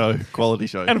 Quality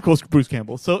show. And of course, Bruce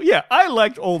Campbell. So yeah, I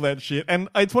liked all that shit. And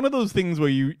it's one of those things where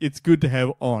it's good to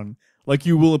have on. Like,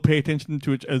 you will pay attention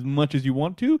to it as much as you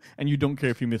want to, and you don't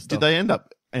care if you miss stuff. Did they end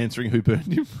up answering who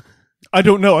burned him? I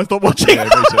don't know. I stopped watching. Yeah,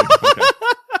 me too. Okay.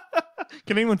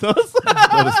 Can anyone tell us?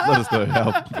 let us know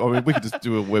how. I mean, we could just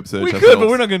do a web search. We ourselves. could, but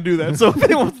we're not going to do that. So if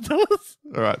anyone wants to tell us.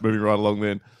 All right, moving right along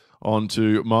then. On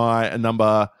to my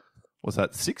number, what's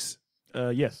that, 6?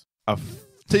 Yes. A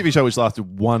TV show which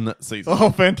lasted one season. Oh,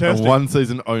 fantastic. One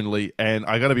season only. And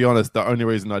I got to be honest, the only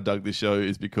reason I dug this show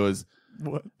is because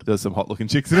there's some hot-looking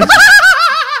chicks in it.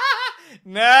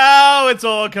 Now it's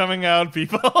all coming out,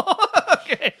 people.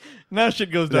 Okay. Now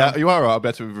shit goes down. Now, you are right. I'm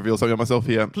about to reveal something about myself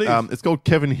here. Please. It's called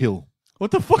Kevin Hill.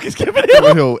 What the fuck is Kevin Hill?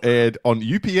 Kevin Hill aired on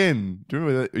UPN. Do you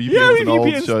remember that? UPN was an old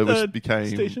UPN's, show which became...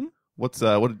 station? What's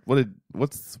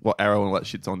what Arrow and all that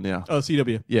shit's on now? Oh,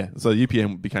 CW. Yeah, so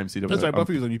UPN became CW. That's right,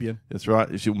 Buffy was on UPN. That's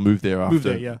right. She'll move there after Moved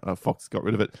there, yeah. Fox got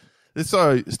rid of it. This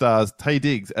show stars Tay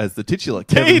Diggs as the titular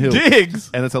Kevin Hill.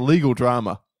 Diggs? And it's a legal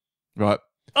drama, right?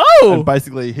 Oh! And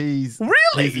basically he's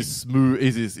this smooth,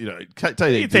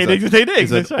 Tay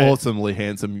Diggs is an awesomely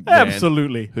handsome man.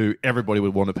 Absolutely. Who everybody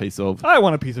would want a piece of. I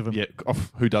want a piece of him. Yeah,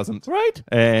 who doesn't? Right?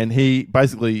 And he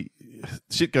basically,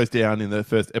 shit goes down in the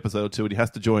first episode or two, and he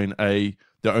has to join the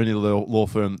only law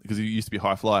firm, because he used to be a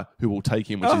high flyer, who will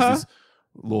take him, which is this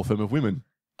law firm of women.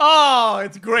 Oh,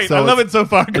 it's great. So I love it so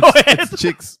far. Go ahead. It's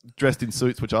chicks dressed in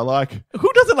suits, which I like.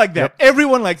 Who doesn't like that? Yep.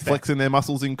 Everyone likes that. Flexing their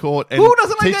muscles in court. And who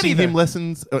doesn't like that teaching either? him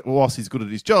lessons whilst he's good at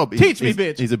his job. Teach me,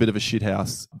 bitch. He's a bit of a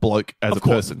shithouse bloke as a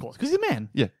person. Of course, because he's a man.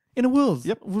 Yeah. In a world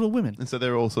full of women. And so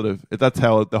they're all sort of, that's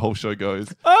how the whole show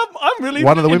goes. I'm really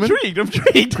One of the women?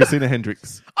 intrigued. Christina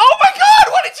Hendricks. Oh my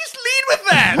God, why did you just lead with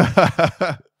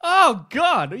that? Oh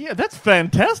God, yeah, that's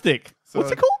fantastic. So,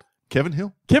 what's it called? Kevin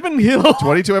Hill. Kevin Hill.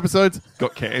 22 episodes,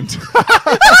 got canned.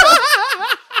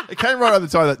 It came right at the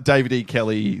time that David E.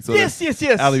 Kelly, yes.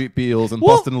 Ally McBeals and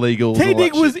Boston Legals. Tay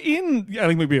Diggs was in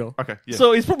Ally McBeal. Okay, yeah.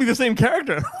 So he's probably the same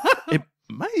character. It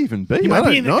may even be. I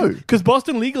don't know. Because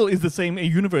Boston Legal is the same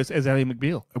universe as Ally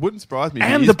McBeal. It wouldn't surprise me.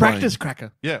 And the practice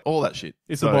cracker. Yeah, all that shit.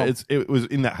 It was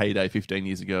in that heyday 15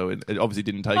 years ago, and it obviously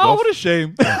didn't take off. Oh, what a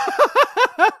shame.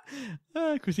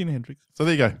 Christina Hendricks. So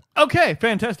there you go. Okay,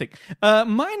 fantastic.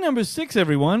 My number 6,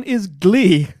 everyone, is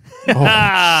Glee.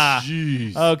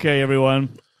 Jeez. Okay,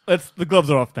 everyone. The gloves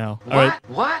are off now. All right.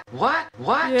 What?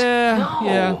 Yeah,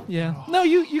 No. yeah. No,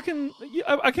 you can.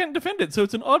 I can't defend it, so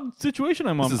it's an odd situation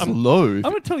I'm on. This is low. I'm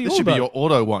going to tell you This all should be about your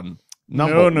auto one.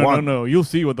 Number one. No. You'll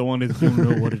see what the one is. You'll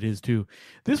know what it is too.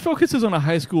 This focuses on a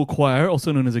high school choir,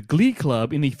 also known as a glee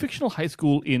club, in a fictional high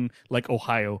school in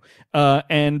Ohio.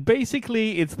 And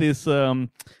basically, it's this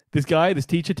this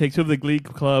teacher takes over the glee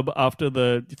club after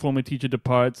the former teacher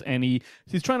departs, and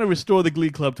he's trying to restore the glee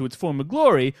club to its former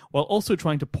glory while also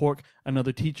trying to pork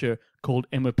another teacher called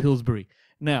Emma Pillsbury.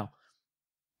 Now,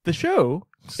 the show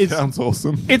Sounds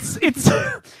awesome. it's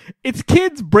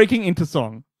kids breaking into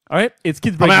song. All right, it's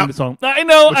kids breaking out. into song. I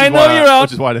know you're out.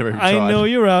 Which is why I never even tried. I know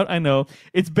you're out. I know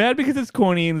it's bad because it's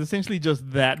corny and it's essentially just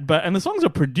that. And the songs are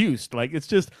produced like it's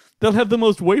just they'll have the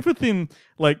most wafer thin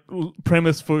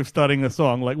premise for starting a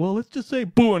song. Like, well, let's just say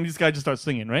boo, and this guy just starts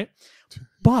singing, right?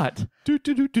 But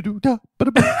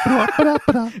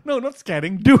no, not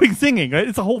scatting, singing. Right?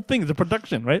 It's a whole thing. It's a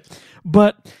production, right?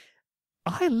 But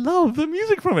I love the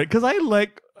music from it because I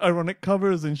like ironic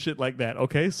covers and shit like that,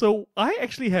 okay? So I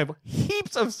actually have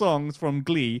heaps of songs from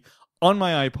Glee on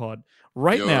my iPod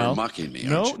right now. You're mocking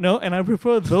me, aren't you? No, and I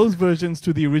prefer those versions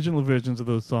to the original versions of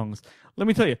those songs. Let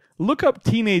me tell you, look up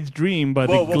Teenage Dream by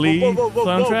the Glee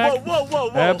soundtrack.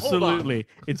 Absolutely.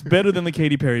 It's better than the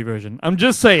Katy Perry version. I'm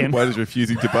just saying. Wade is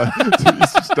refusing to buy.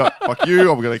 Fuck you,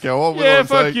 I'm going to go on with what Yeah, I'm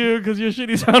fuck saying. you, because your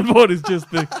shitty soundboard is just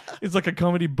it's like a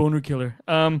comedy boner killer.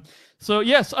 So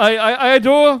yes, I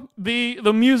adore the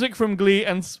music from Glee,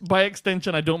 and by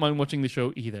extension, I don't mind watching the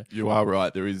show either. You are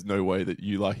right. There is no way that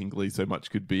you liking Glee so much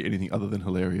could be anything other than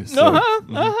hilarious. I'm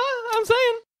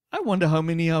saying. I wonder how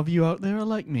many of you out there are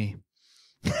like me.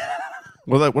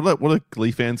 What are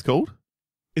Glee fans called?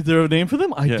 Is there a name for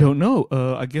them? I Yeah. don't know.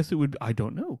 I guess it would. I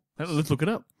don't know. Let's look it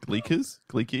up. Gleekers?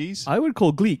 Gleekies? I would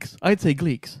call Gleeks. I'd say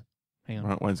Gleeks. Hang on. All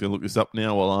right, Wayne's going to look this up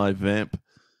now while I vamp.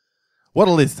 What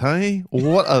a list, hey?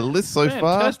 What a list so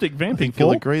far. Fantastic I vamping. think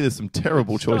you'll agree there's some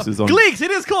terrible choices on Gleeks. It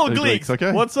is called Gleeks, Gleeks.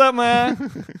 okay. What's up,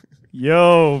 man?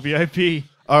 Yo, VIP.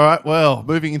 All right, well,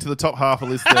 moving into the top half of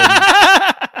the list then.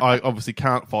 I obviously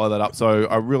can't follow that up, so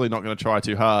I'm really not going to try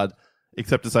too hard,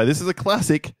 except to say this is a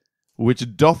classic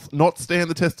which doth not stand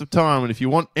the test of time, and if you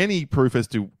want any proof as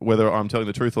to whether I'm telling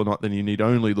the truth or not, then you need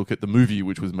only look at the movie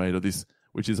which was made of this,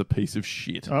 which is a piece of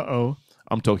shit. Uh-oh.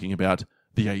 I'm talking about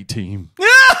The A-Team.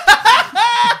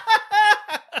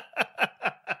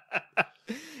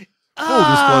 Full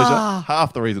disclosure,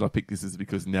 half the reason I picked this is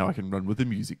because now I can run with the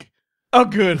music. Oh,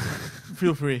 good.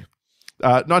 Feel free.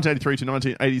 1983 to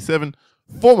 1987,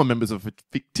 former members of a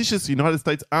fictitious United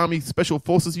States Army Special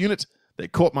Forces unit, they're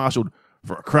court-martialed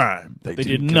for a crime they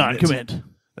did not commit.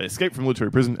 They escaped from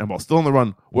military prison and while still on the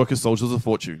run, work as soldiers of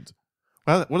fortunes.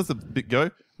 Well, what does the bit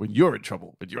go? When you're in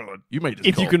trouble, and you made this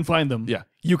If call. you can find them, Yeah.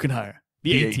 you can hire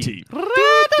the A-Team.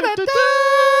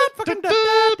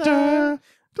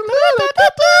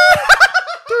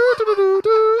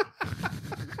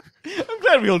 I'm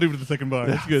glad we all did with the second bar.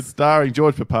 It's good. Starring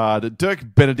George Papard, Dirk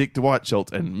Benedict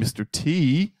Whiteshalt, and Mr.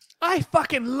 T. I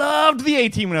fucking loved the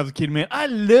A-Team when I was a kid, man. I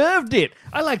loved it.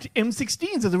 I liked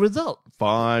M16s as a result.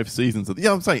 5 seasons of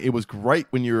I'm saying it was great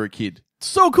when you were a kid.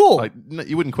 So cool. Like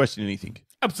you wouldn't question anything.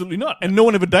 Absolutely not. And no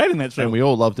one ever died in that show. And we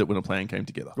all loved it when a plan came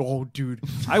together. Oh, dude.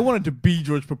 I wanted to be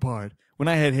George Papard. When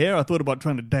I had hair, I thought about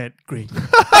trying to dye it grey.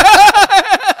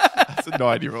 That's a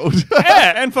 9-year-old.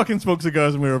 Yeah, and fucking smoke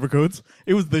cigars and wear overcoats.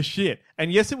 It was the shit.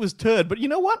 And yes, it was turd. But you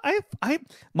know what?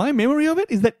 My memory of it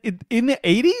is that in the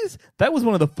 80s, that was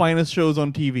one of the finest shows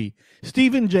on TV.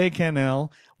 Stephen J.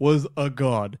 Cannell was a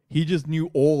god. He just knew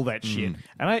all that shit.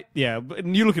 And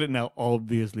and you look at it now,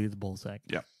 obviously it's ballsack.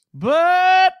 Yeah.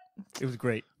 But it was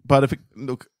great. But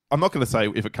I'm not going to say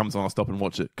if it comes on, I'll stop and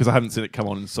watch it because I haven't seen it come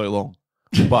on in so long.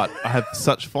 But I have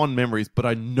such fond memories, but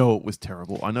I know it was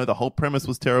terrible. I know the whole premise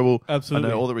was terrible. Absolutely.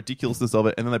 I know all the ridiculousness of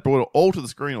it. And then they brought it all to the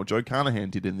screen, or Joe Carnahan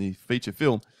did in the feature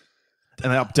film.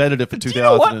 And they updated it for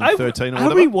 2013 or I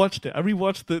whatever. rewatched it. I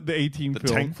rewatched the A-Team film.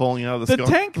 The tank falling out of the The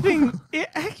sky. tank thing, it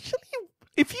actually,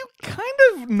 if you kind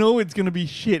of know it's going to be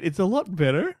shit, it's a lot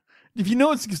better. If you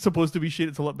know it's supposed to be shit,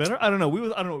 it's a lot better. I don't know.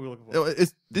 I don't know what we were looking for.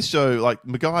 It's, this show, like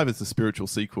MacGyver's the spiritual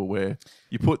sequel where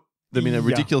you put them in a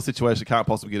ridiculous situation they can't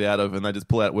possibly get out of, and they just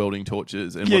pull out welding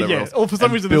torches and whatever else. Or for some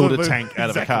and reason, build there's a no- tank out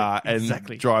of a car and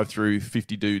exactly. drive through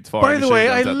 50 dudes firing By the machine way,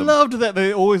 I guns at them. loved that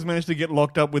they always managed to get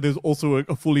locked up where there's also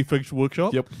a fully fixed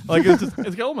workshop. Yep. Like, it's just, it's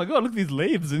like, oh my god, look at these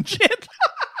lathes and shit.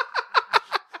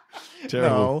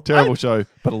 Terrible No. show,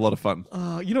 but a lot of fun.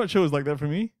 You know what show was like that for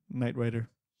me? Knight Rider.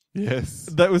 Yes.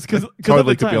 That was because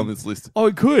Totally could be on this list. Oh,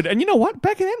 it could. And you know what?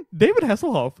 Back then, David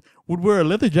Hasselhoff would wear a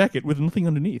leather jacket with nothing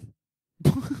underneath.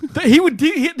 He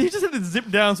just had it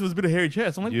zipped down so it was a bit of hairy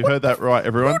chest. I'm like, You what heard that right,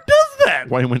 everyone. Who does that?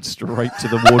 Wayne went straight to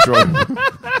the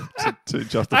wardrobe to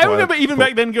justify I remember it. even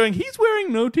back then going, he's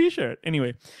wearing no t-shirt.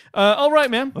 Anyway, all right,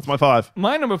 man. That's my 5.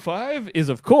 My number 5 is,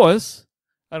 of course,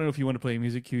 I don't know if you want to play a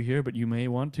music cue here, but you may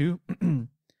want to.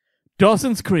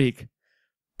 Dawson's Creek.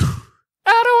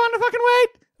 I don't want to fucking wait.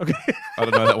 Okay. I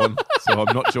don't know that one, so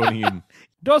I'm not joining in.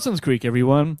 Dawson's Creek,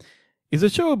 everyone, is a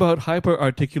show about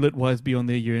hyper-articulate, wise beyond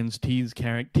their years teen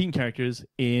characters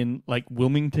in, like,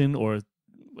 Wilmington or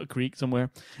a creek somewhere.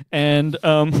 And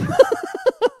at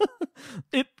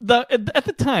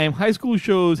the time, high school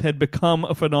shows had become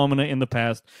a phenomena in the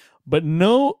past, but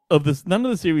none of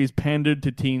the series pandered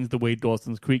to teens the way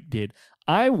Dawson's Creek did.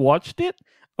 I watched it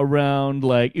around,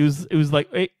 like, it was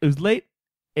late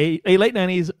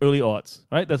 90s, early aughts,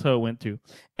 right? That's how it went to.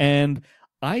 And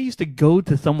I used to go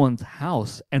to someone's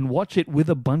house and watch it with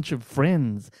a bunch of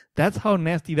friends. That's how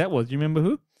nasty that was. You remember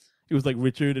who? It was like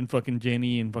Richard and fucking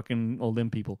Jenny and fucking all them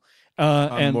people.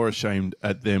 I'm more ashamed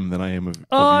at them than I am of you.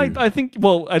 I think,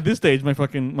 well, at this stage, my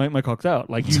cock's out.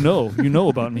 Like, you know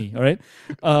about me, all right?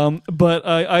 But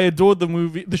I adored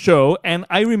the show, and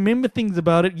I remember things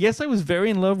about it. Yes, I was very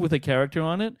in love with a character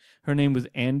on it. Her name was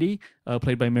Andy,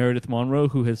 played by Meredith Monroe,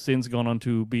 who has since gone on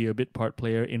to be a bit part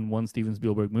player in one Steven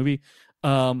Spielberg movie.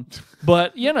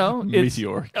 But you know, it's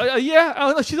Meteoric.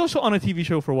 she's also on a TV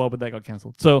show for a while, but that got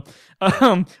canceled. So,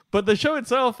 but the show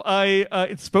itself,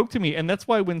 it spoke to me, and that's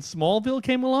why when Smallville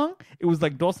came along, it was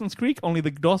like Dawson's Creek, only the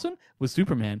Dawson was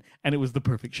Superman, and it was the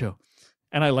perfect show.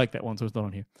 And I like that one, so it's not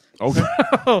on here. Okay.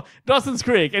 So, Dawson's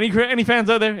Creek. Any fans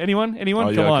out there? Anyone? Oh,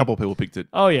 Come yeah, on. a couple of people picked it.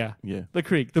 Oh yeah. Yeah. The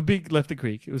creek. The big left the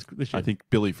creek. It was the shit. I think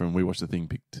Billy from We Watch the Thing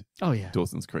picked Oh yeah.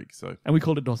 Dawson's Creek, so And we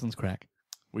called it Dawson's Crack.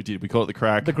 we did. We call it the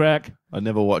crack. The crack. I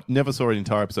never saw an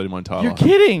entire episode in my entire You're life.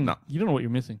 kidding. No. You don't know what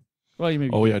you're missing. Well, you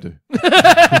maybe. Oh, yeah, I do.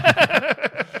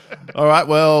 All right,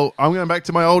 well, I'm going back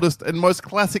to my oldest and most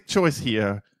classic choice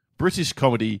here. British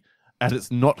comedy at its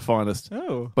not finest.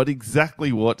 Oh. But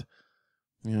exactly what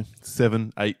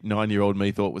 7, 8, 9-year-old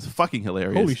me thought was fucking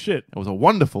hilarious. Holy shit. It was a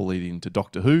wonderful lead-in to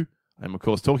Doctor Who. I'm, of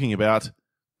course, talking about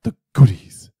The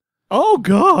Goodies. Oh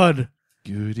God.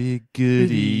 Goody,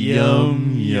 goody,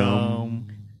 yum, yum.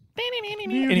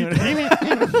 Anyway.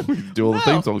 Do all the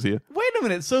theme songs here. Wait a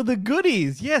minute. So the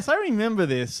Goodies. Yes, I remember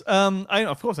this.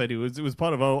 Of course I do. It was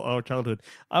part of our childhood.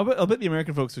 I'll bet the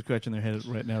American folks are scratching their head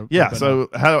right now. Yeah, so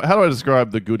how do I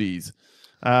describe The Goodies?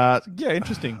 Yeah,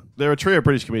 interesting. They're a trio of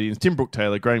British comedians, Tim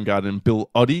Brooke-Taylor, Graham Garden, and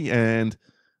Bill Oddie, and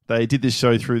they did this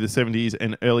show through the 70s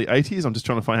and early 80s. I'm just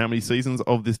trying to find how many seasons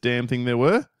of this damn thing there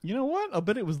were. You know what? I'll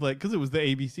bet it was like, because it was the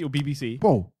ABC or BBC.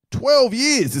 Whoa, 12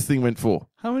 years this thing went for.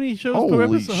 How many shows Holy per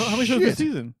episode? How many shows per shit.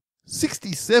 season?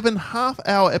 67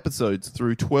 half-hour episodes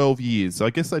through 12 years. So I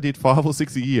guess they did 5 or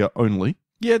 6 a year only.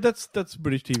 Yeah, that's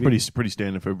British TV. Pretty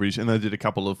standard for British. And they did a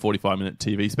couple of 45-minute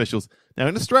TV specials. Now,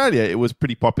 in Australia, it was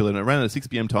pretty popular, and it ran at a 6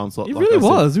 p.m. time slot. It like really I said.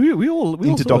 was. We all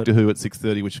Into saw Doctor it. Who at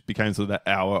 6:30, which became sort of that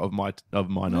hour of my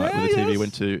night when the TV yes.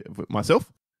 went to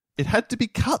myself. It had to be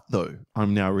cut, though,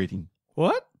 I'm now reading.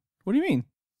 What? What do you mean?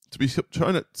 To be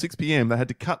shown at 6 p.m., they had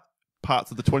to cut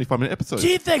parts of the 25-minute episode.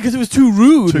 Did they? Because it was too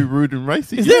rude. Too rude and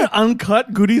racy. Is there an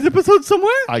uncut Goodies episode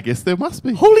somewhere? I guess there must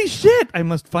be. Holy shit! I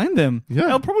must find them. Yeah.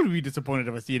 I'll probably be disappointed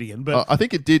if I see it again. But I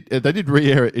think it did. They did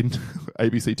re-air it in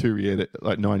ABC2 re-aired it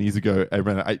like 9 years ago.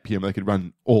 Around at 8 p.m. They could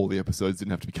run all the episodes.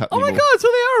 Didn't have to be cut oh my anymore. god! So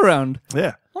they are around.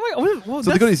 Yeah. Oh my god! Well,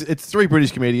 So the Goodies, it's 3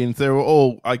 British comedians. They were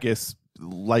all, I guess,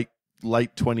 late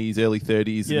 20s, early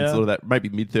 30s, Yeah. and sort of that maybe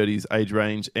mid-30s age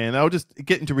range, and they were just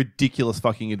get into ridiculous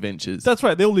fucking adventures. That's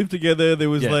right. They all lived together. There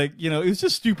was Yeah. like, it was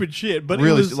just stupid shit. But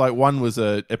really, it was like one was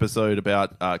a episode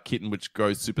about kitten which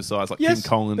grows supersized, like yes, King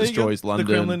Kong and there you go. destroys London.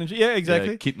 The Kremlin and shit. Yeah,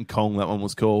 exactly. Yeah, Kitten Kong, that one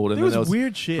was called. And There then was there was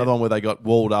weird shit. Another one where they got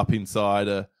walled up inside.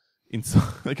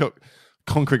 They got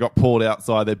concrete got poured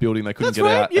outside their building. They couldn't That's get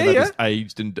right, out. yeah, and they yeah. just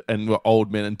aged and were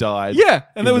old men and died. Yeah,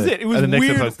 and that in was it. It was and the next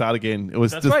weird. episode start again. It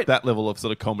was That's just right. that level of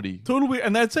sort of comedy. Total weird.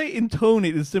 And I'd say in tone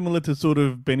it is similar to sort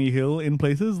of Benny Hill in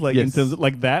places, like in Yes. terms of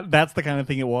like that. That's the kind of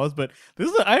thing it was. But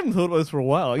I haven't thought about this for a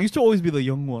while. It used to always be the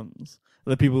young ones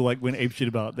that people like went ape shit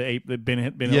about. The Ben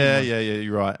Hill Yeah, ones. yeah,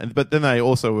 you're right. But then they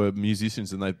also were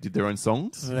musicians and they did their own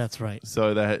songs. That's right.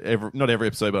 So they had not every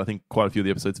episode, but I think quite a few of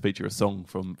the episodes feature a song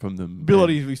from them. Bill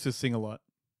And Oddie used to sing a lot.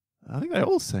 I think they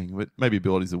all sang, but maybe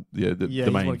Bill Oddie's the Yeah, the he's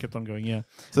the one main. that kept on going. Yeah.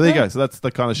 So there you go. So that's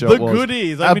the kind of show The it was.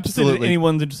 Goodies. I'm interested if Absolutely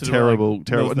anyone's interested. Terrible, in like,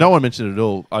 terrible. knows No that. one mentioned it at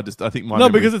all. I think my No,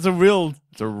 memory- because it's a real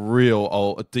it's a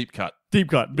real a deep cut. deep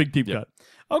cut, big deep Yep. cut.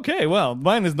 Okay, well,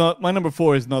 mine is not. My number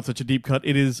 4 is not such a deep cut.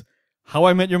 It is How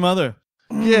I Met Your Mother.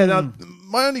 Yeah. Now,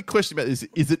 my only question about this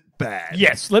is it bad?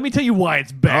 Yes, let me tell you why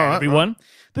it's bad, All right, everyone.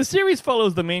 The series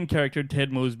follows the main character,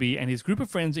 Ted Mosby, and his group of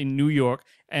friends in New York,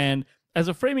 and as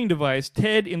a framing device,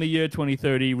 Ted, in the year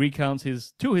 2030, recounts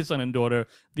to his son and daughter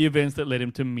the events that led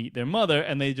him to meet their mother,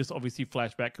 and they just obviously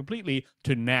flash back completely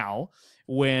to now,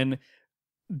 when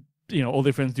all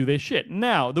their friends do their shit.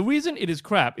 Now, the reason it is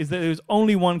crap is that there's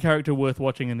only one character worth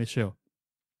watching in this show.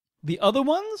 The other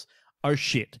ones are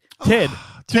shit. Ted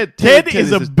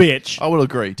is a bitch. I will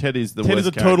agree. Ted is the worst Ted is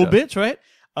a character. total bitch, right?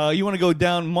 You want to go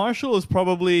down? Marshall is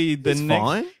probably the He's next.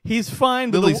 fine. He's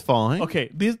fine. Lily's fine.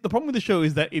 Okay, the problem with the show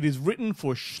is that it is written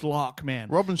for schlock, man.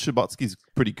 Robin Scherbatsky's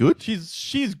pretty good.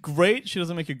 She's great. She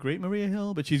doesn't make a great Maria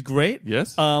Hill, but she's great.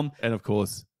 Yes. And of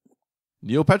course,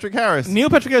 Neil Patrick Harris. Neil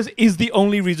Patrick Harris is the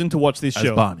only reason to watch this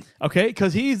show. As Barney. Okay,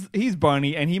 because he's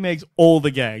Barney and he makes all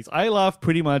the gags. I laugh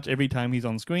pretty much every time he's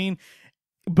on screen.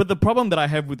 But the problem that I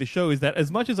have with the show is that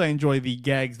as much as I enjoy the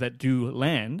gags that do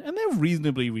land, and they're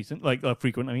reasonably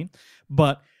frequent,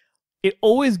 but it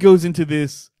always goes into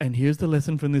this, and here's the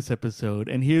lesson from this episode,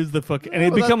 and here's the and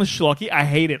it becomes schlocky. I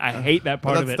hate it. I hate that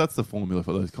part of it. That's the formula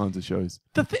for those kinds of shows.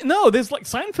 No, there's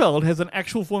Seinfeld has an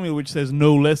actual formula which says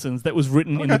no lessons that was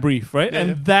written in the brief, right?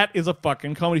 Yeah, that is a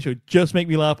fucking comedy show. Just make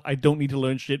me laugh. I don't need to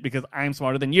learn shit because I'm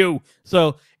smarter than you.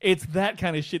 So it's that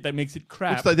kind of shit that makes it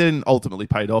crap. Which they then ultimately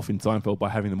paid off in Seinfeld by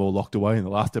having them all locked away in the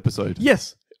last episode.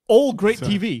 Yes. All great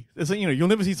TV. So, you'll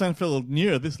never see Seinfeld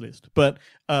near this list. But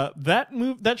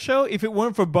that show, if it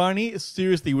weren't for Barney,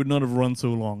 seriously, would not have run so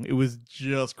long. It was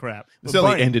just crap. It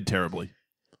certainly ended terribly.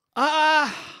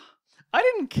 I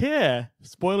didn't care.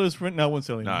 Spoilers for no one's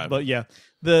telling me. But yeah,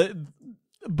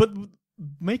 but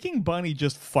making Barney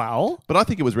just foul. But I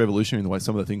think it was revolutionary in the way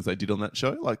some of the things they did on that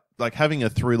show, like having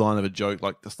a through line of a joke,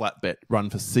 like the slap bet,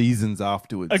 run for seasons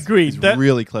afterwards. Agreed. Is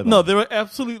really clever. No, there are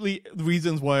absolutely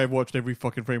reasons why I've watched every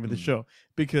fucking frame of the show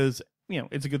because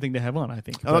it's a good thing to have on. I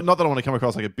think. Not that I want to come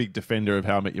across like a big defender of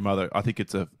How I Met Your Mother. I think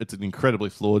it's an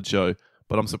incredibly flawed show.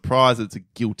 But I'm surprised it's a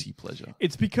guilty pleasure.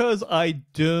 It's because I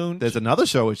don't. There's another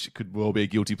show which could well be a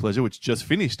guilty pleasure, which just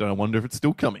finished, and I wonder if it's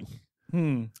still coming.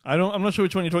 I'm not sure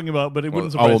which one you're talking about, but it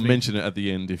wouldn't surprise me. I will mention it at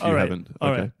the end if you haven't. All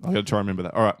okay. right. I'm going to try and remember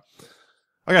that. All right.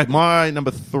 Okay, my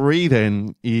number 3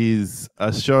 then is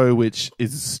a show which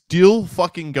is still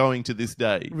fucking going to this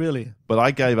day. Really? But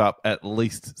I gave up at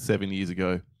least 7 years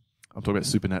ago. I'm talking about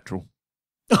Supernatural.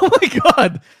 Oh my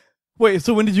God. Wait,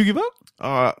 so when did you give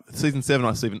up? Season 7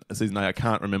 or season 8, I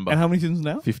can't remember. And how many seasons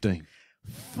now? 15.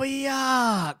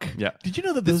 Fuck. Yeah. Did you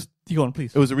know that this... You go on,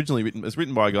 please. It was originally written... It was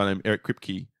written by a guy named Eric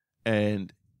Kripke,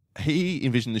 and he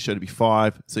envisioned the show to be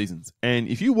 5 seasons. And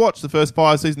if you watch the first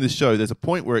 5 seasons of this show, there's a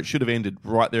point where it should have ended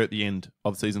right there at the end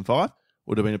of season 5.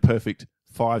 Would have been a perfect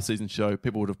 5-season show.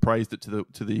 People would have praised it to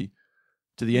the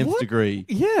nth degree.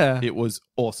 Yeah. It was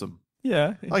awesome.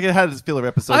 Yeah. Like it had its filler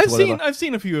episodes. I've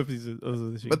seen a few episodes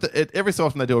of this. But every so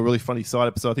often they do a really funny side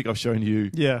episode. I think I've shown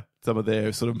you some of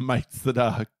their sort of mates that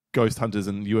are ghost hunters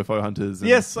and UFO hunters. And,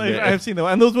 yes, I have seen them.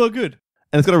 And those were good.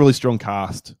 And it's got a really strong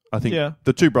cast. I think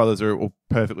the 2 brothers are all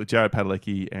perfectly. Jared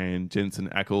Padalecki and Jensen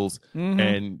Ackles. Mm-hmm.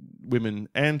 And women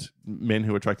and men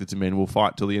who are attracted to men will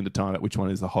fight till the end of time at which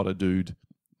one is the hotter dude.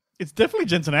 It's definitely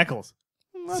Jensen Ackles.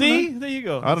 See? There you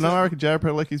go. I don't know. I reckon Jared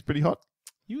Padalecki's pretty hot.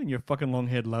 You and your fucking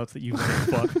long-haired louts that you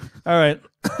fuck. All right.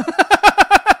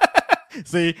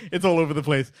 See, it's all over the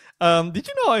place. Did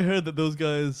you know I heard that those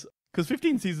guys... Because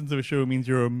 15 seasons of a show means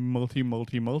you're a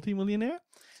multi-millionaire.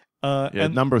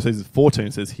 And number of seasons,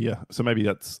 14 says here. So maybe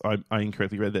that's... I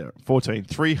incorrectly read there. 14.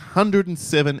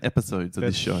 307 episodes of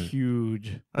this show.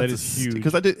 Huge. That is huge.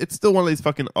 Because it's still one of these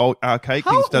fucking old arcade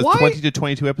things. Does 20 to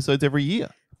 22 episodes every year.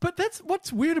 But that's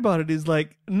what's weird about it is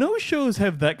like no shows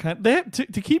have that kind. They have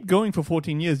to keep going for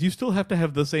 14 years. You still have to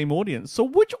have the same audience. So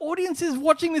which audience is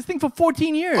watching this thing for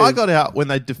 14 years? I got out when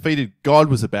they defeated God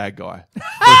was a bad guy.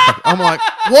 I'm like,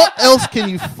 what else can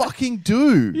you fucking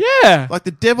do? Yeah, like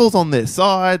the devil's on their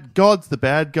side. God's the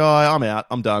bad guy. I'm out.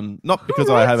 I'm done. Not because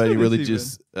I have any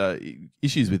religious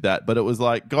issues with that, but it was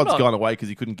like God's gone away because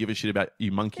he couldn't give a shit about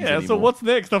you monkeys anymore. So what's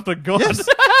next after God? Yes.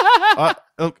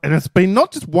 And it's been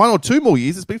not just 1 or 2 more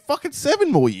years, it's been fucking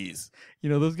 7 more years. You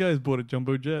know, those guys bought a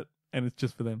jumbo jet, and it's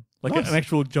just for them. Like Nice. an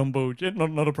actual jumbo jet,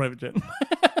 not a private jet.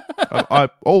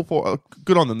 All for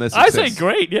good on them. Their I success. say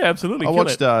great, yeah, absolutely. I Kill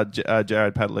watched it.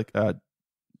 Jared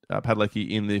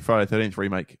Padalecki in the Friday the 13th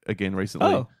remake again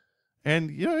recently. Oh. And,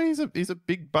 you know, he's a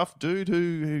big buff dude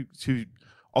who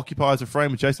occupies a frame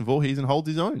with Jason Voorhees and holds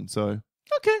his own, so...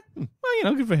 Okay, well, you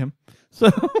know, good for him. So,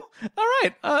 all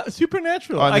right,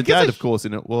 Supernatural. And I the guess dad, of course,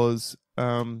 in it was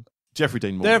Jeffrey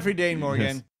Dean Morgan. Jeffrey Dean Morgan.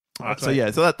 Yes. All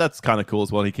right, so that's kind of cool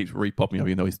as well. He keeps re-popping up,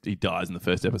 even though he dies in the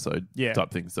first episode type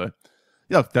thing. So,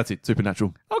 yeah, that's it.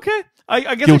 Supernatural. Okay.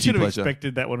 I guess Guilty I should have pleasure.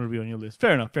 expected that one to be on your list.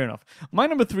 Fair enough, fair enough. My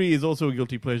number 3 is also a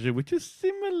guilty pleasure, which is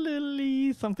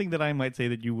similarly something that I might say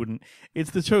that you wouldn't.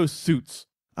 It's the show Suits.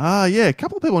 Ah, yeah. A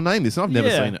couple of people named this, and I've never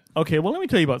Yeah. seen it. Okay, well, let me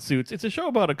tell you about Suits. It's a show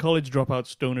about a college dropout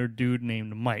stoner dude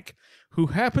named Mike, who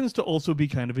happens to also be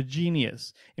kind of a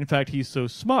genius. In fact, he's so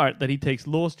smart that he takes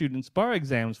law students' bar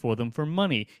exams for them for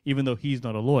money, even though he's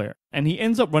not a lawyer. And he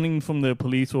ends up running from the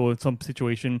police or some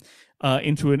situation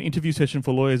into an interview session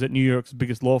for lawyers at New York's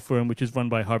biggest law firm, which is run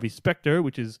by Harvey Specter,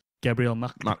 which is Gabriel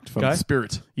Macht From guy.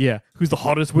 Spirit. Yeah, who's the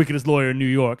hottest, wickedest lawyer in New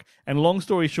York. And long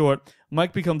story short,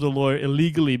 Mike becomes a lawyer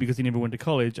illegally because he never went to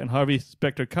college, and Harvey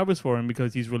Specter covers for him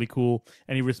because he's really cool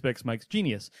and he respects Mike's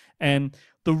genius. And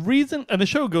the reason, and the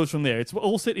show goes from there. It's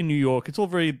all set in New York. It's all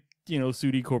very,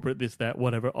 sooty, corporate, this, that,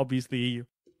 whatever. Obviously,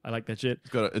 I like that shit.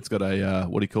 It's got a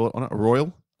what do you call it on it? A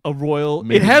royal? A royal.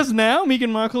 Meghan. It has now.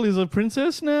 Meghan Markle is a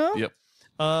princess now. Yep.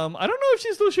 I don't know if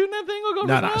she's still shooting that thing or going.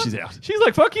 No, she's out. She's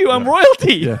like, fuck you, I'm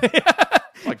royalty. Yeah.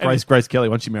 Like Grace Kelly,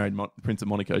 once she married Prince of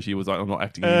Monaco, she was like, I'm not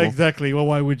acting anymore. Exactly. Well,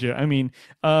 why would you? I mean,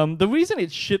 the reason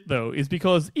it's shit, though, is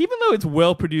because even though it's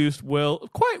well produced,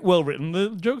 quite well written, the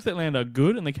jokes that land are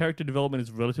good and the character development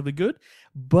is relatively good,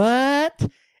 but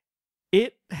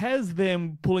it has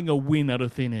them pulling a win out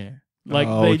of thin air. Like,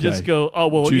 they just go, oh,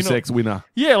 well, Two-sex winner.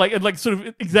 Yeah, like sort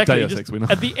of, exactly. Deus Ex winner.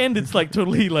 At the end, it's like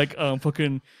totally like,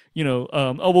 fucking,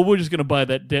 oh, well, we're just going to buy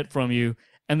that debt from you.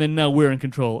 And then now we're in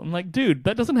control. I'm like, dude,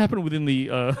 that doesn't happen within the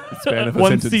span of a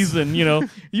one sentence. season,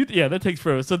 yeah, that takes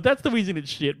forever. So that's the reason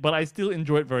it's shit, but I still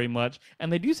enjoy it very much.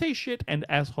 And they do say shit and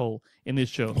asshole in this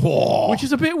show, which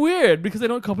is a bit weird because they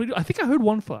don't completely. I think I heard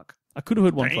one fuck. I could have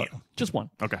heard one fuck. Just one.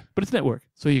 Okay. But it's network.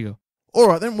 So here you go. All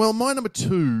right, then. Well, my number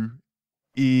 2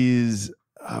 is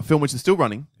a film which is still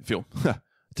running. A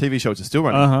TV show which is still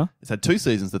running. Uh-huh. It's had 2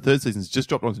 seasons. The 3rd season's just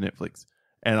dropped onto Netflix.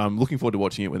 And I'm looking forward to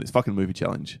watching it when this fucking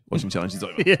watching challenge is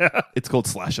over. Yeah. It's called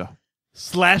Slasher.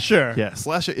 Slasher. Yeah,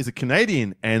 Slasher is a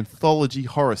Canadian anthology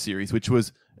horror series, which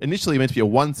was initially meant to be a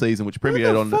 1 season, which premiered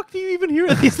Where the on fuck do you even hear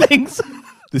of these things?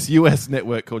 this US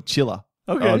network called Chiller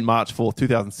Okay. on March 4th,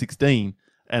 2016.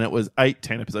 And it was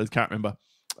 10 episodes, can't remember.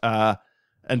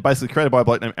 And basically created by a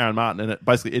bloke named Aaron Martin. And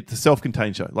it's a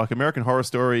self-contained show. Like American Horror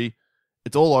Story,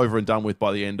 it's all over and done with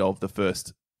by the end of the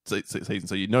first season.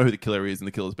 So you know who the killer is and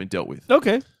the killer's been dealt with.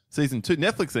 Okay. Season 2,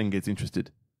 Netflix then gets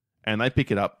interested. And they pick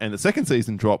it up. And the second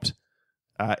season dropped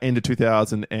end of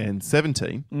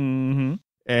 2017. Mm-hmm.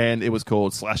 And it was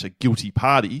called Slasher Guilty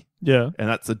Party. Yeah. And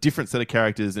that's a different set of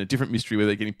characters and a different mystery where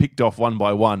they're getting picked off one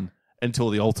by one until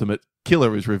the ultimate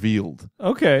killer is revealed.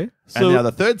 Okay. So And now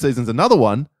the third season's another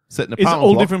one set in a is it apartment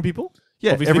all block. different people?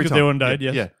 Yeah, Obviously, every because time. everyone died,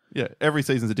 yeah, yes. yeah. Every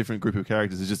season's a different group of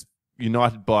characters. It's just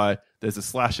united by there's a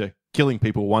slasher killing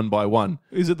people one by one.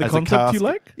 Is it the as a concept you cast.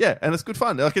 like? Yeah, and it's good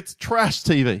fun. Like, it's trash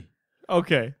TV.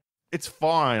 Okay. It's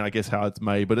fine, I guess, how it's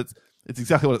made, but it's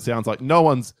exactly what it sounds like. No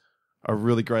one's a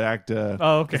really great actor.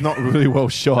 Oh, okay. It's not really well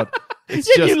shot. It's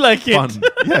Yeah, just you like it. fun.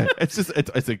 Yeah,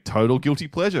 it's a total guilty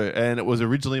pleasure, and it was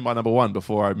originally my number 1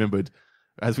 before I remembered,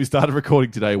 as we started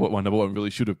recording today, what my number 1 really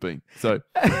should have been. So,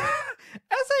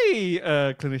 As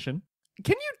a clinician,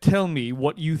 can you tell me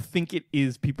what you think it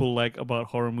is people like about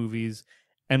horror movies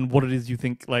and what it is you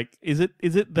think, like, is it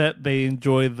that they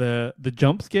enjoy the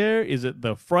jump scare? Is it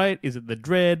the fright? Is it the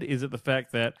dread? Is it the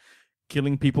fact that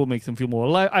killing people makes them feel more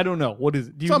alive? I don't know. What is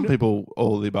it? Do you some know? people,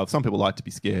 all of the above, some people like to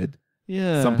be scared.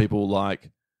 Yeah. Some people like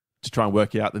to try and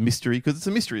work out the mystery, because it's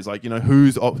a mystery. It's like,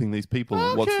 who's opting these people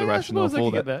and what's the Okay, I rationale suppose I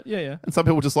for can that. get that. Yeah, yeah. And some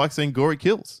people just like seeing gory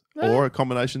kills, Yeah. or a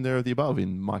combination there of the above,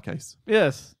 in my case.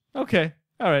 Yes. Okay.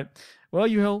 All right. Well,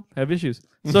 you have issues.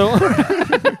 So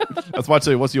That's my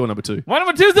 2. What's your number 2? my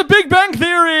number 2 is The Big Bang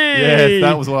Theory. Yes,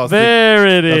 that was what I was There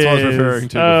it is. That's what I was referring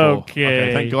to before.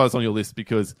 Okay. Thank God it's on your list,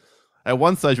 because at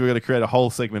one stage we were going to create a whole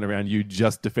segment around you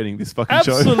just defending this fucking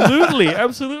show. Absolutely,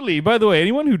 absolutely. By the way,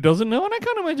 anyone who doesn't know, and I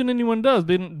can't imagine anyone does,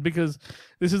 because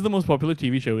this is the most popular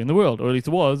TV show in the world, or at least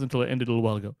it was until it ended a little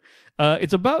while ago.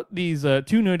 It's about these 2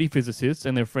 nerdy physicists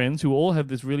and their friends who all have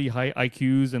this really high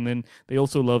IQs, and then they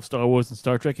also love Star Wars and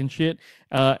Star Trek and shit.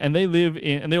 And they live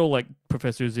in, and they're all like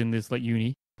professors in this like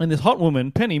uni. And this hot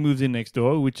woman, Penny, moves in next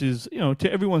door, which is,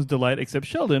 to everyone's delight except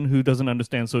Sheldon, who doesn't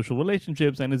understand social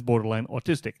relationships and is borderline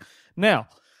autistic. Now,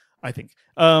 I think.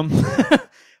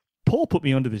 Paul put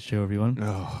me onto this show, everyone.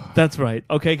 Oh. That's right.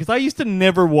 Okay, because I used to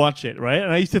never watch it, right?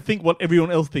 And I used to think what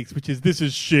everyone else thinks, which is this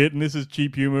is shit and this is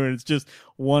cheap humor and it's just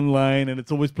one line and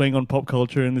it's always playing on pop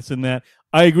culture and this and that.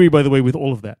 I agree, by the way, with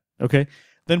all of that. Okay?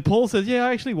 Then Paul says, yeah,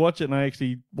 I actually watch it, and I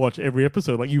actually watch every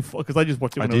episode, like you, because I just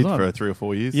watched it I when did was on. for 3 or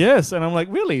 4 years. Yes, and I'm like,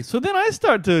 really? So then I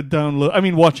start to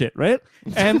watch it, right?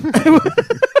 And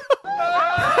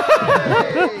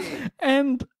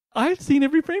and I've seen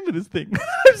every frame of this thing.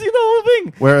 I've seen the whole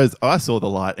thing. Whereas I saw the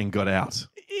light and got out.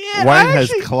 Yeah, Wayne I has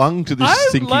actually- clung to this I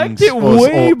sinking, liked it or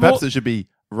way perhaps more- it should be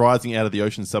rising out of the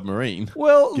ocean submarine.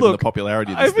 Well, given look, the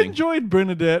popularity of this I've thing. enjoyed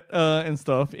Bernadette and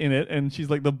stuff in it, and she's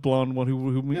like the blonde one who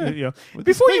With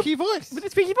before the you squeaky voice. with the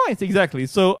squeaky voice, exactly.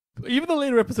 So even the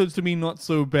later episodes to me not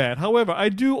so bad. However, I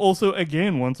do also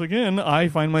once again, I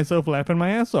find myself laughing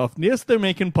my ass off. Yes, they're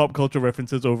making pop culture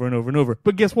references over and over and over,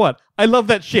 but guess what? I love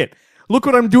that shit. Look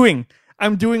what I'm doing.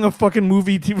 I'm doing a fucking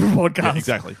movie TV podcast. Yeah,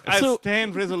 exactly. I I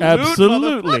stand resolute.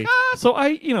 Absolutely. So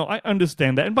I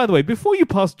understand that. And by the way, before you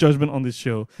pass judgment on this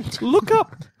show, look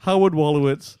up Howard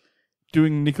Wolowitz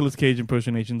doing Nicolas Cage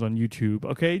impersonations on YouTube.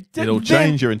 Okay, It'll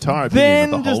change your entire opinion of the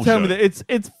Then whole just tell show. me that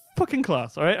it's fucking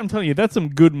class. All right, I'm telling you, that's some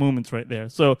good moments right there.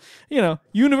 So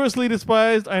universally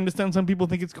despised. I understand some people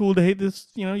think it's cool to hate this.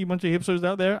 You bunch of hipsters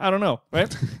out there. I don't know,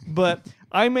 right? But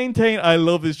I maintain I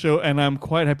love this show, and I'm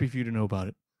quite happy for you to know about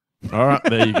it. All right,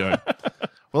 there you go.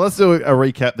 Well, let's do a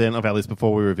recap then of our list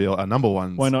before we reveal our number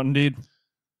ones. Why not, indeed?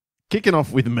 Kicking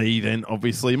off with me then,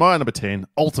 obviously. My number 10,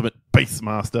 Ultimate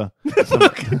Beastmaster.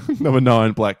 Number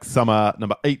 9, Black Summer.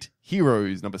 Number 8,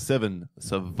 Heroes. Number 7,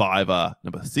 Survivor.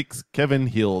 Number 6, Kevin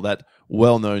Hill, that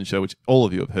well-known show which all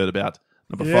of you have heard about.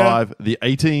 Number 5, The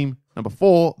A-Team. Number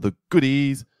 4, The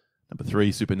Goodies. Number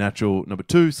 3, Supernatural. Number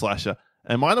 2, Slasher.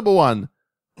 And my number 1,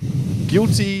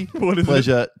 guilty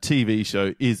pleasure TV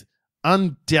show is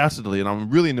undoubtedly, and I'm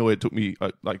really annoyed it took me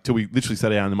till we literally sat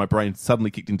down and my brain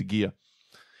suddenly kicked into gear.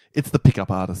 It's The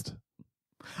Pickup Artist.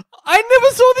 I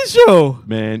never saw this show.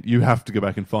 Man, you have to go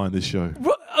back and find this show.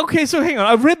 Okay, so hang on.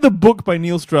 I've read the book by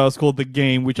Neil Strauss called The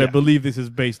Game, which I believe this is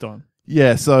based on.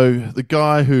 Yeah, so the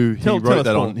guy who Tell wrote us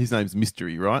that more. on, his name's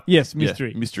Mystery, right? Yes, Yeah,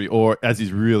 Mystery. Mystery, or as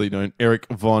he's really known, Eric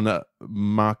von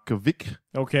Markovic.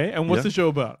 Okay, and what's Yeah. the show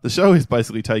about? The show is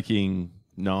basically taking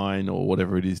 9 or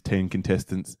whatever it is, 10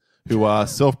 contestants who are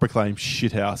self-proclaimed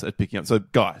shithouse at picking up. So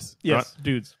guys, Yes, right,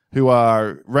 dudes. who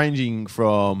are ranging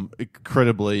from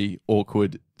incredibly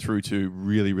awkward through to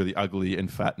really, really ugly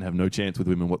and fat and have no chance with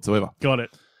women whatsoever. Got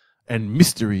it. And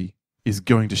Mystery is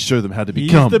going to show them how to He's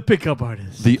become the pickup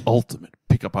artist. the ultimate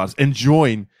pickup artist and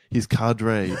join his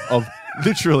cadre of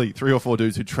literally 3 or 4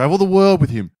 dudes who travel the world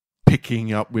with him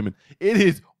picking up women. It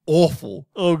is awful.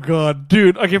 Oh, God.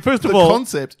 Dude, okay, first of The all...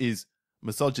 concept is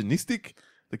misogynistic.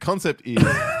 The concept is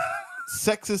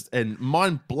sexist and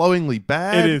mind-blowingly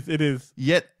bad. It is.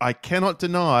 Yet I cannot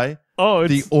deny Oh,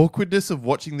 the it's... awkwardness of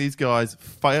watching these guys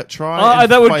try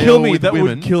and that would fail kill me. with That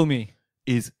women would kill me.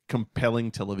 is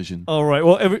compelling television. All right,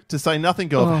 well, To say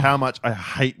nothing of Oh. how much I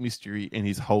hate Mystery and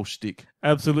his whole shtick.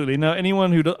 absolutely. Now,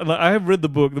 anyone who... I have read the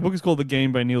book. The book is called The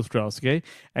Game by Neil Strauss, okay?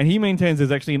 And he maintains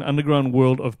there's actually an underground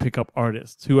world of pickup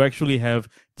artists who actually have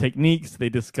techniques. They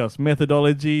discuss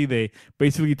methodology. They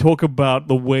basically talk about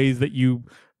the ways that you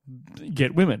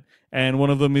get women. And one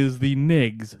of them is the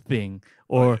negs thing.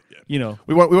 Or, We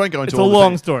won't go into It's all a the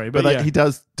long things, story, but yeah. he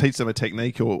does teach them a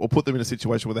technique or put them in a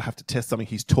situation where they have to test something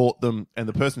he's taught them, and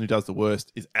the person who does the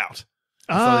worst is out.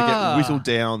 And so they get whittled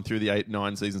down through the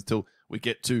 8-9 seasons till we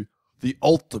get to the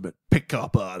ultimate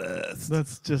pickup artist.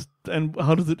 That's just... And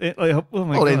how does it end? Like, oh,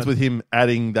 my Well, God. it ends with him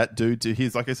adding that dude to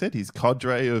his, like I said, his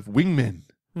cadre of wingmen.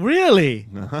 Really?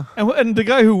 Uh-huh. And the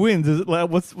guy who wins, is it like...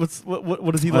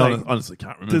 What is he like? I honestly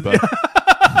can't remember.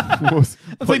 Does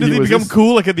he become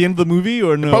cool like at the end of the movie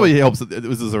or no? Probably helps that it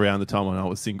was around the time when I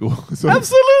was single. So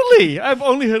Absolutely. I've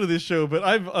only heard of this show, but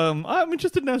I'm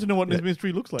interested now to know what his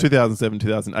mystery looks like. 2007,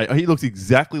 2008. He looks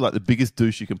exactly like the biggest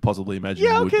douche you can possibly imagine.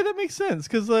 Yeah, he would. okay, that makes sense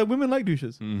because women like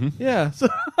douches. Mm-hmm. Yeah. So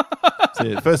So,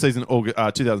 yeah, first season,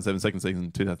 2007, second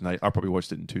season, 2008. I probably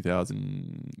watched it in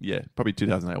 2000. Yeah, probably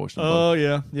 2008 I watched it. Oh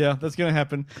yeah, that's gonna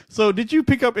happen. So did you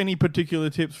pick up any particular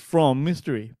tips from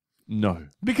Mystery? No,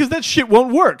 Because that shit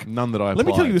won't work. none that I Let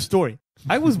me tell applied. you a story.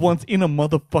 I was once in a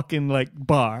motherfucking like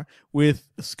bar with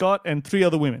Scott and 3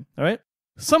 other women. All right.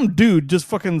 Some dude just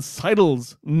fucking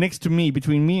sidles next to me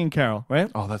between me and Carol.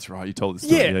 Right. Oh, that's right. You told this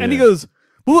story. Yeah, and he goes,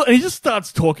 well, and he just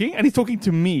starts talking, and he's talking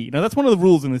to me. Now that's one of the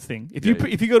rules in this thing. If you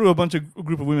go to a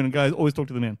group of women and guys, always talk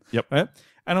to the men. Yep. Right.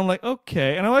 And I'm like,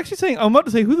 okay. And I'm about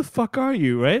to say, who the fuck are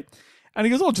you? Right. And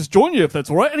he goes, I'll just join you if that's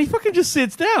all right. And he fucking just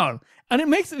sits down, and it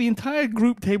makes the entire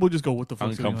group table just go, what the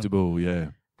fuck's going on? Uncomfortable, yeah.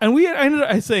 And I ended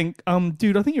up saying,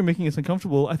 dude, I think you're making us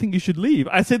uncomfortable. I think you should leave.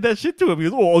 I said that shit to him. He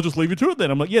goes, oh, I'll just leave you to it then.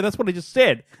 I'm like, yeah, that's what I just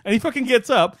said. And he fucking gets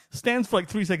up, stands for like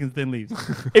 3 seconds, then leaves.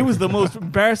 It was the most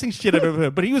embarrassing shit I've ever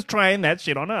heard. But he was trying that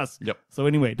shit on us. Yep. So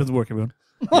anyway, it doesn't work, everyone.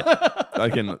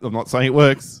 Again, I'm not saying it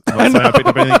works. I'm not saying I picked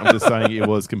up anything. I'm just saying it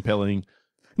was compelling.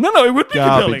 No, it would be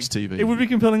Garbage compelling. TV. It would be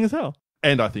compelling as hell.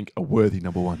 And I think a worthy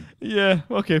number 1. Yeah,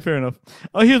 okay, fair enough.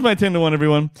 Here's my 10 to 1,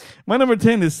 everyone. My number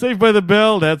 10 is Saved by the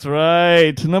Bell. That's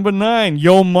right. Number 9,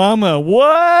 Yo Mama.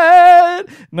 What?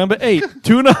 Number 8,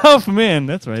 2.5 Men.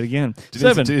 That's right again. Do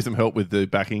you 7. need some help with the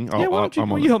backing? Yeah, why don't you,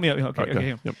 I'm on you it. help me out? Okay,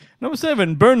 okay. Yep. Number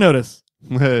 7, Burn Notice.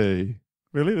 Hey.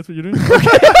 Really? That's what you're doing?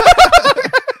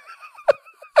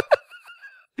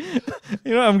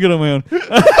 You know, I'm good on my own.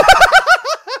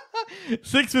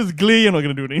 6 is Glee. I'm not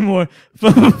going to do it anymore.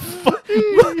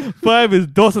 5 is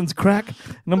Dawson's Crack.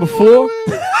 Number 4.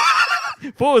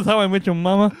 4 is How I Met Your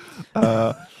Mama.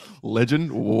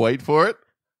 Legend. Wait for it.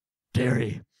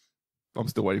 Dairy. I'm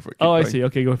still waiting for it. Keep Oh, I going. see.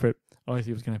 Okay, go for it. Oh, I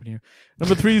see what's going to happen here.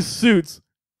 Number 3 is Suits.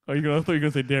 Oh, I thought you were going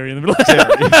to say Dairy in the middle.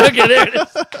 Okay, there it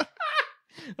is.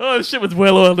 Oh, this shit was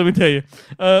well oiled, let me tell you.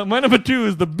 My number 2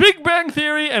 is The Big Bang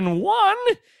Theory, and 1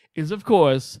 is, of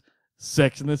course,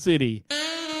 Sex and the City.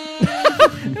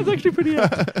 It's actually pretty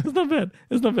It's not bad.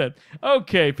 It's not bad.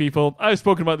 Okay, people. I've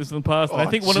spoken about this in the past, and I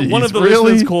think one of the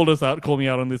listeners called me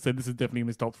out on this, said this is definitely in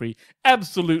his top 3.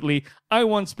 Absolutely. I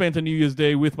once spent a New Year's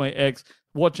Day with my ex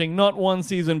watching not one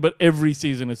season, but every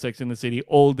season of Sex and the City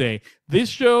all day. This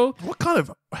show... What kind of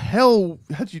hell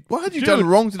what had you done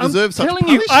wrong to deserve such telling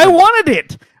punishment? you, I wanted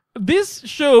it. This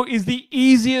show is the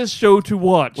easiest show to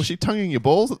watch. Was she tonguing your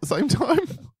balls at the same time?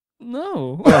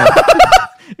 No.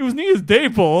 It was New Year's Day,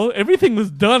 Paul. Everything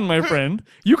was done, my friend.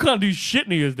 You can't do shit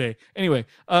New Year's Day. Anyway,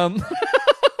 yeah,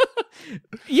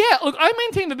 look, I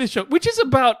maintain that this show, which is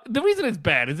about, the reason it's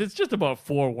bad is it's just about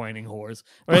 4 whining whores,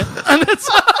 right? And it's...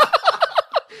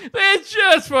 They're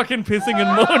just fucking pissing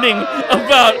and moaning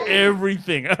about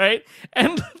everything, all right?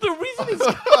 And the reason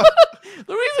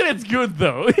it's good,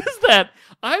 though, is that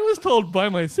I was told by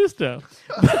my sister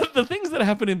that the things that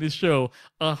happen in this show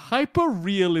are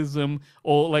hyper-realism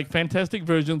or like fantastic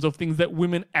versions of things that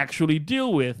women actually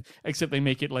deal with, except they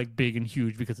make it like big and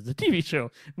huge because it's a TV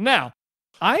show. Now,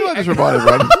 I just remind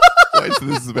everyone. Wait, so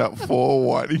this is about 4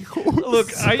 whining whores. Look,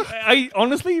 I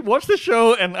honestly watch the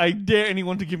show, and I dare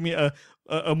anyone to give me a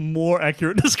more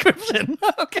accurate description.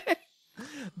 Okay.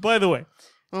 By the way.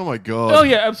 Oh my god. Oh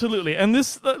yeah, absolutely. And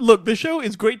this, look, the show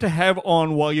is great to have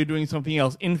on while you're doing something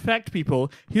else. In fact,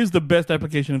 people, here's the best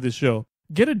application of this show.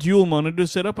 Get a dual monitor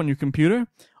set up on your computer.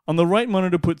 On the right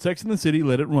monitor, put Sex and the City,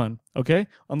 let it run. Okay?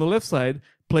 On the left side,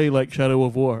 play like Shadow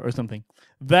of War or something.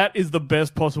 That is the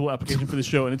best possible application for the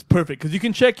show, and it's perfect because you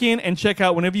can check in and check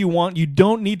out whenever you want. You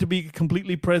don't need to be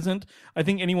completely present. I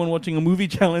think anyone watching a movie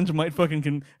challenge might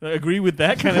fucking agree with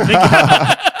that kind of thing.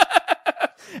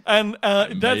 And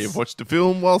May have watched a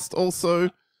film whilst also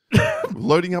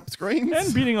loading up screens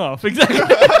and beating off. Exactly.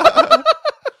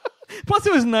 Plus,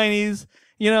 it was 90s,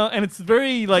 you know, and it's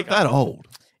very like that old.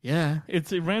 Yeah,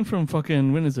 it ran from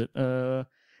fucking, when is it?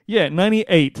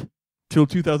 98 till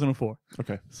 2004.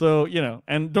 Okay. So, you know,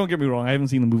 and don't get me wrong, I haven't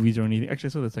seen the movies or anything. Actually,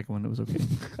 I saw the second one. It was okay.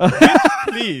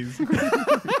 Please.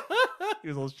 It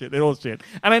was all shit. They're all shit.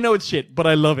 And I know it's shit, but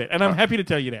I love it. And I'm happy to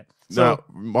tell you that. So, now,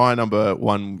 my number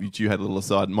 1, which you had a little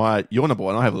aside, your number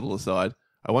 1, I have a little aside.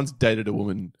 I once dated a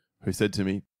woman who said to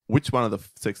me, which one of the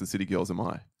Sex and the City girls am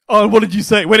I? oh, what did you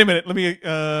say? Wait a minute. Let me,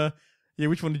 yeah,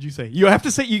 which one did you say? You have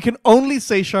to say, you can only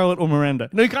say Charlotte or Miranda.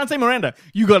 No, you can't say Miranda.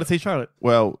 You got to say Charlotte.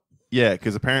 Well, yeah,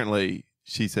 because apparently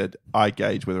she said, I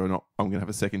gauge whether or not I'm going to have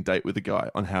a second date with a guy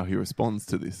on how he responds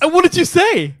to this. And what did you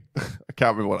say? I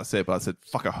can't remember what I said, but I said,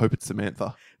 fuck, I hope it's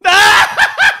Samantha.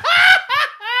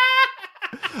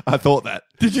 I thought that.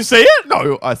 Did you say it?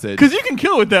 No, I said. Because you can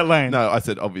kill with that line. No, I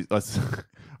said, obviously.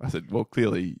 I said, well,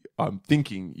 clearly, I'm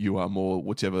thinking you are more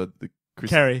whichever the...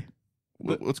 Carrie.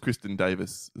 What's Kristen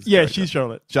Davis? Yeah, character? she's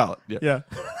Charlotte. Charlotte, yeah. Yeah.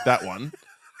 That one,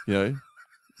 you know.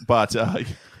 But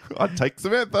I'd take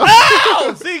Samantha.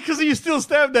 Ow! See, because you still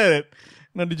stabbed at it.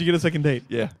 Now, did you get a second date?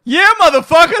 Yeah. Yeah,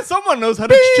 motherfucker! Someone knows how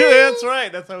to chill. That's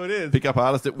right. That's how it is. Pick up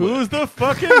artist at work. Who's the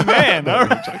fucking man? All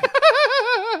right.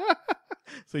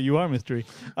 So you are mystery.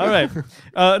 All right.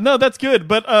 No, that's good.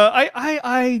 But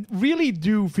I really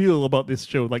do feel about this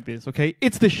show like this, okay?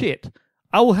 It's the shit.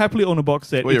 I will happily own a box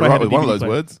set. Well, if you're I right had a with one of DVD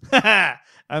those player. words.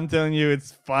 I'm telling you,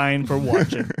 it's fine for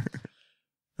watching.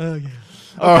 Oh, yeah.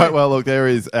 All right, well, look, there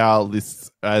is our list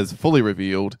as fully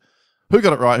revealed. Who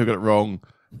got it right, who got it wrong,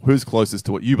 who's closest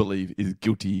to what you believe is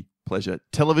guilty pleasure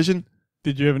television.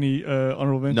 Did you have any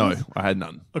honorable mentions? No, I had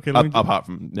none. Okay, apart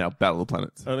from now Battle of the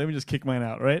Planets. Let me just kick mine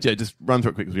out, right? Yeah, just run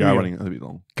through it quick because we Here are you running a bit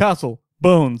long. Castle,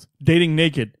 Bones, Dating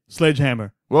Naked,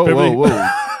 Sledgehammer. Whoa, Beverly- whoa.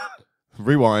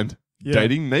 Rewind. Yeah.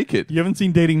 Dating naked. You haven't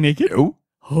seen Dating Naked? No.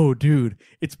 Oh, dude.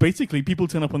 It's basically people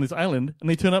turn up on this island and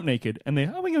they turn up naked and we're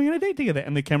going on a date together.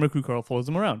 And the camera crew car follows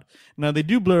them around. Now, they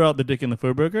do blur out the dick and the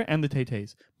fur burger and the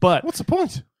tay-tays. But What's the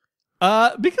point?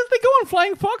 Because they go on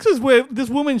Flying Foxes where this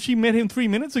woman, she met him 3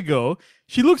 minutes ago.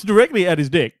 She looks directly at his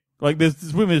dick. Like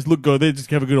this women just they just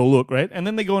have a good old look, right? And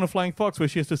then they go on a Flying Fox where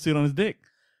she has to sit on his dick.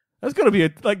 That's got to be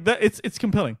it's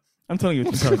compelling. I'm telling you,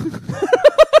 it's compelling.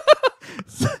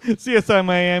 CSI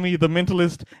Miami, The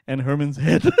Mentalist, and Herman's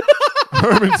Head.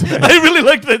 Herman's Head. I really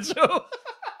liked that show.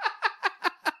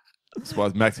 That's why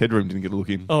Max Headroom didn't get a look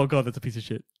in. Oh god, that's a piece of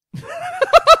shit.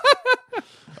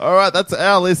 All right, that's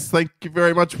our list. Thank you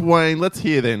very much, Wayne. Let's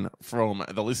hear then from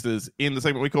the listeners in the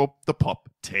segment we call the Pop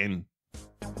 10.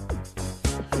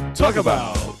 Talk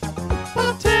about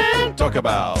Pop 10. Talk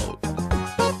about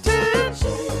Pop 10.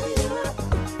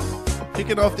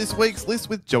 Kicking off this week's list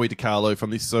with Joey DiCarlo from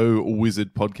the So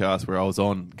Wizard podcast, where I was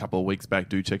on a couple of weeks back.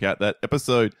 Do check out that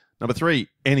episode. Number 3,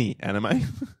 any anime.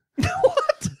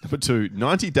 What? Number 2,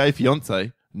 90 Day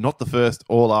Fiancé. Not the first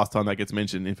or last time that gets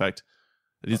mentioned. In fact,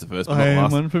 it is the first, but I not am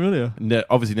last. unfamiliar.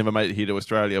 Obviously never made it here to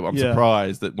Australia. I'm Yeah.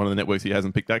 surprised that one of the networks here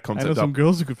hasn't picked that I know concept some up.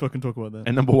 girls who could fucking talk about that.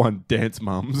 And number 1, Dance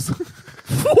Mums.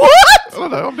 What? I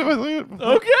don't know. I've never seen it.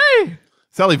 Okay.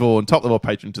 Sally Vaughan, top level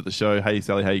patron to the show. Hey,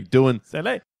 Sally, how you doing?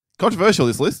 Sally. Controversial,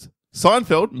 this list.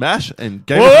 Seinfeld, MASH, and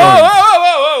Game Whoa, of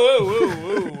whoa,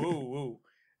 Thrones. whoa.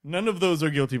 None of those are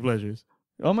guilty pleasures.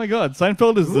 Oh my god,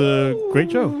 Seinfeld is a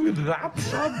great show.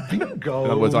 That's a bingo.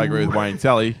 In other words, I agree with Wayne.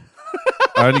 Sally,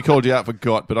 I only called you out for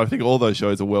GOT, but I think all those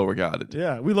shows are well regarded.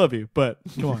 Yeah, we love you, but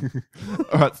come on.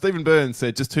 All right, Stephen Burns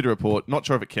said, just to report, not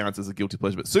sure if it counts as a guilty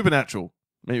pleasure, but Supernatural.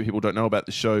 Many people don't know about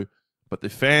the show, but the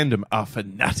fandom are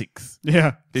fanatics.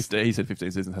 Yeah. He said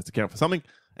 15 seasons has to count for something.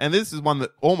 And this is one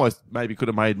that almost maybe could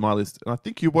have made my list. And I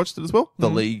think you watched it as well. The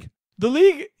League. The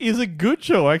League is a good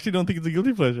show. I actually don't think it's a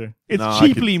guilty pleasure. It's No,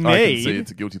 cheaply I made. can see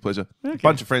it's a guilty pleasure. Okay.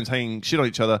 Bunch of friends hanging shit on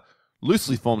each other,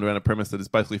 loosely formed around a premise that is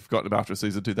basically forgotten after a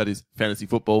season 2. That is fantasy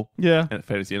football Yeah. and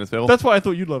fantasy NFL. That's why I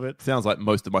thought you'd love it. Sounds like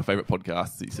most of my favourite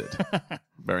podcasts, he said.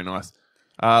 Very nice.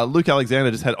 Luke Alexander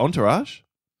just had Entourage.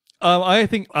 I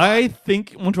think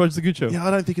Entourage is a good show. Yeah, I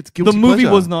don't think it's guilty The movie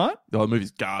pleasure. was not, Oh, the movie's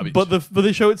garbage. but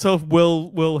the show itself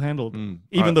well handled,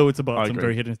 even though it's I about some agree.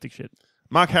 very hedonistic shit.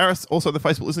 Mark Harris, also in the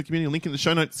Facebook listener community, link in the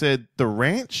show notes, said The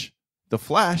Ranch, The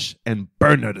Flash, and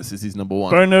Burn Notice is his number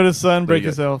 1. Burn Notice, son, There break you go.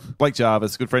 yourself. Blake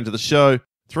Jarvis, good friend to the show.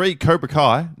 3, Cobra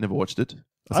Kai. Never watched it.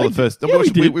 I saw I the first. did. Yeah, we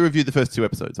did. We reviewed the first 2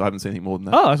 episodes. I haven't seen anything more than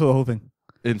that. Oh, I saw the whole thing.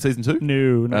 In season 2?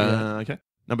 No, not yet. Okay.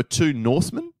 Number 2,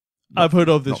 Norseman. I've heard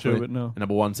of this Not show, really. but no. And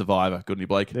number 1, Survivor. Good on you,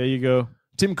 Blake. There you go.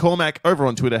 Tim Cormack over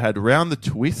on Twitter had Round the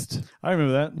Twist. I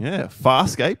remember that. Yeah.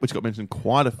 Farscape, which got mentioned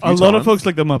quite a few A times. lot of folks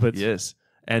like the Muppets. Yes.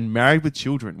 And Married with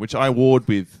Children, which I warred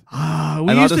with. Ah,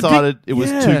 And I decided it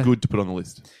was too good to put on the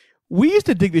list. We used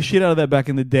to dig the shit out of that back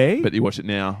in the day. But you watch it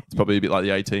now, it's probably a bit like the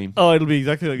A-Team. Oh, it'll be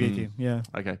exactly like 18. Yeah.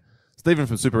 Okay. Stephen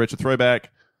from Super Retro Throwback.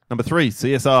 Number 3,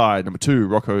 CSI. Number 2,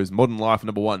 Rocco's Modern Life.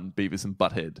 Number 1, Beavis and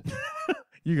Butthead.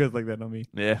 You guys like that, not me.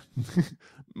 Yeah.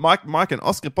 Mike and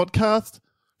Oscar podcast.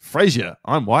 Frasier.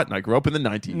 I'm white and I grew up in the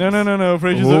 90s. No.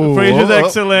 Frasier's Oh,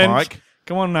 excellent. Mike.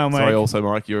 Come on now, Mike. Sorry, also,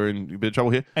 Mike, you're in a bit of trouble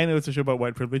here. I know it's a show about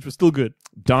white privilege, but still good.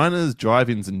 Diners,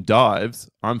 Drive-Ins, and Dives.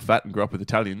 I'm fat and grew up with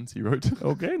Italians, he wrote.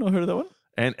 Okay, not heard of that one.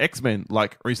 And X-Men,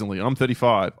 like recently. I'm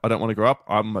 35. I don't want to grow up.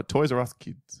 I'm a Toys R Us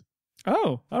kid.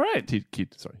 Oh, all right.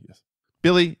 Kid, sorry, yes.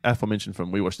 Billy, aforementioned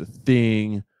from We Watched the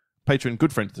Thing. Patron,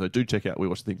 good friend, so do check out We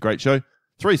Watched the Thing. Great show.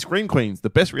 3, Scream Queens, the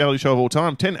best reality show of all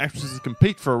time. 10 actresses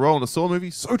compete for a role in a Saw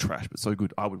movie. So trash, but so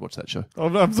good. I would watch that show.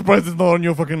 I'm surprised it's not on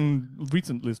your fucking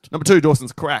recent list. Number 2,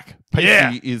 Dawson's Crack. Pacey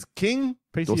Yeah. is king.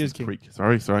 Pacey Dawson's is king. Creek.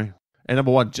 Sorry. And number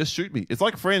 1, Just Shoot Me. It's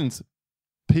like Friends,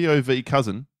 POV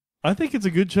cousin, I think it's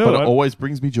a good show. but it always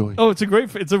brings me joy. Oh, it's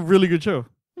a really good show.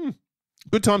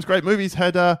 Good Times, Great Movies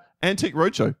had Antique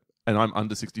Roadshow. And I'm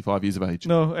under 65 years of age.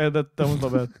 No, that one's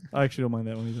not bad. I actually don't mind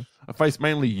that one either. A face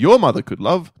mainly your mother could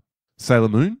love. Sailor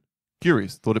Moon.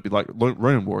 Curious. Thought it'd be like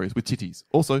Ronin Warriors with titties.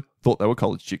 Also, thought they were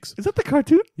college chicks. Is that the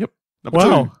cartoon? Yep. Number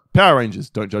Wow. 2, Power Rangers.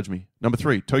 Don't judge me. Number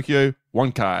 3, Tokyo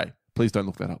Wankai. Please don't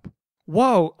look that up.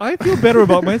 Wow, I feel better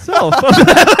about myself.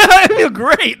 I feel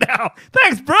great now.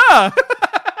 Thanks, bruh.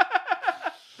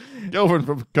 Girlfriend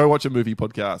from Go Watch a Movie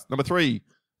podcast. Number 3,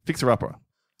 Fixer Upper.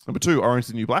 Number 2, Orange is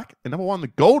the New Black. And number 1, The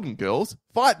Golden Girls.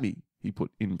 Fight Me. He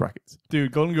put in brackets.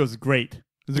 Dude, Golden Girls is great.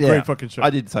 It's a Yeah. great fucking show. I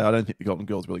did say I don't think The Golden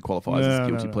Girls really qualifies as No,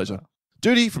 guilty no, pleasure. no.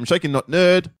 Duty from Shaken Not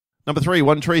Nerd. Number 3,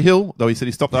 One Tree Hill. Though he said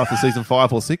he stopped after season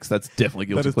 5 or 6. That's definitely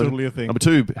guilty That is pleasure. totally a thing. Number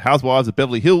 2, Housewives of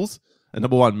Beverly Hills. And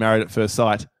number 1, Married at First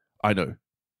Sight. I know.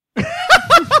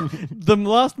 The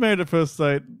last Married at First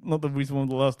Sight, not the recent one,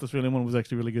 the last Australian one was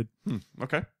actually really good.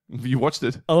 Okay. You watched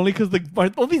it. Only because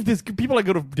all these people I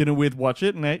go to dinner with watch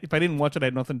it, and if I didn't watch it, I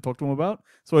had nothing to talk to them about.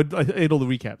 So I ate all the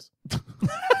recaps.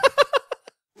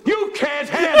 You can't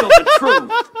handle the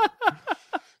truth.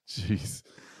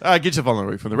 Get your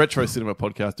following from the Retro Cinema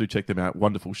Podcast. Do check them out.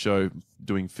 Wonderful show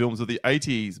doing films of the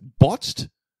 80s. Botched.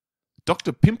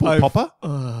 Dr. Pimple Popper.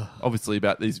 Obviously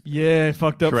about these. Yeah,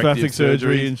 fucked up corrective plastic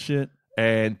surgery surgeries. and shit.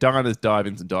 And Diana's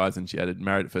Dive-Ins and Dives, and she added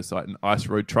Married at First Sight and Ice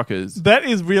Road Truckers. That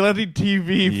is reality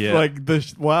TV. Yeah. Like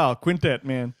wow, quintet,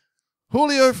 man.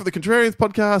 Julio from the Contrarians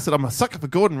Podcast said, I'm a sucker for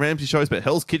Gordon Ramsay shows, but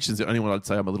Hell's Kitchen's the only one I'd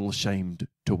say I'm a little ashamed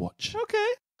to watch. Okay.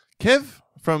 Kev,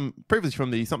 previously from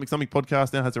the Something Something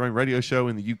Podcast, now has their own radio show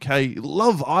in the UK.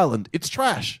 Love Island. It's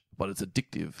trash, but it's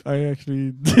addictive. I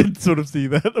actually did sort of see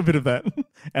that, a bit of that.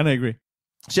 And I agree.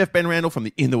 Chef Ben Randall from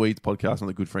the In the Weeds Podcast,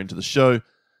 another good friend to the show.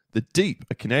 The Deep,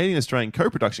 a Canadian-Australian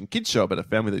co-production kids show about a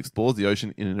family that explores the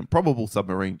ocean in an improbable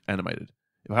submarine animated.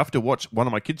 If I have to watch one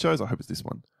of my kids shows, I hope it's this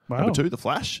one. Wow. Number 2, The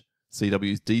Flash,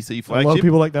 CW's DC A flagship. lot of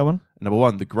people like that one. Number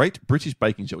 1, The Great British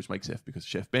Baking Show, which makes F because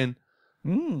Chef Ben.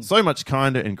 So much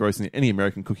kinder and engrossing than any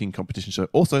American cooking competition show.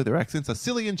 Also, their accents are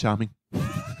silly and charming.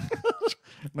 Nice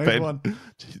Ben. one.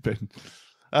 Jeez, Ben.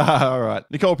 All right.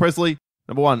 Nicole Presley.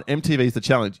 Number 1, MTV's The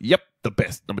Challenge. Yep, the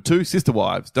best. Number 2, Sister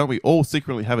Wives. Don't we all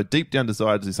secretly have a deep down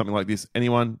desire to do something like this?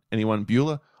 Anyone?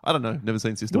 Bueller? I don't know. Never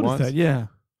seen Sister What Wives. is that? Yeah.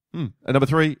 And number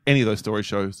 3, any of those story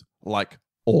shows. Like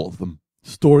all of them.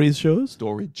 Stories shows?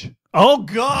 Storage. Oh,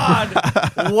 God.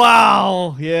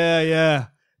 Wow. Yeah.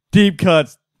 Deep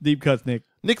cuts, Nick.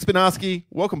 Nick Spinarski,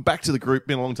 welcome back to the group.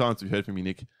 Been a long time since we've heard from you,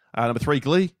 Nick. Number 3,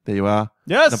 Glee. There you are.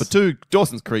 Yes. Number 2,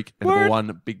 Dawson's Creek. And Word. number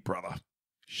 1, Big Brother.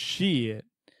 Shit.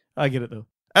 I get it, though.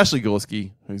 Ashley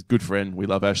Gorski, who's a good friend. We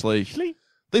love Ashley. Ashley?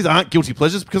 These aren't guilty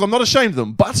pleasures because I'm not ashamed of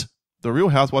them, but The Real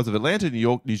Housewives of Atlanta, New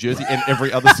York, New Jersey, and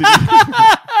every other city.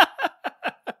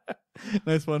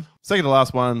 Nice one. Second to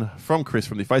last one from Chris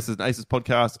from the Faces and Aces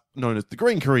podcast, known as The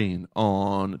Green Korean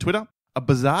on Twitter. A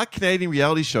bizarre Canadian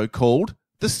reality show called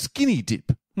The Skinny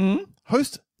Dip.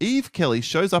 Host Eve Kelly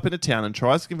shows up in a town and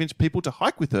tries to convince people to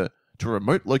hike with her to a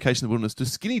remote location in the wilderness to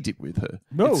skinny dip with her.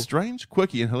 No. It's strange,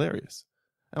 quirky, and hilarious.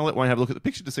 And I'll let Wayne have a look at the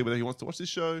picture to see whether he wants to watch this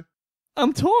show.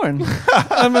 I'm torn.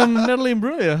 I'm Natalie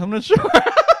Imbruglia. I'm not sure.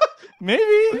 Maybe.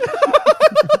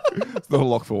 It's not a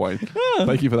lock for Wayne.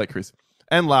 Thank you for that, Chris.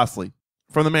 And lastly,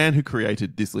 from the man who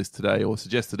created this list today or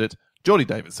suggested it, Geordie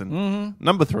Davidson.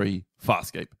 Number 3,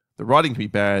 Farscape. The writing can be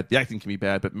bad, the acting can be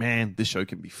bad, but man, this show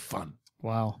can be fun.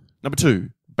 Wow. Number 2,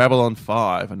 Babylon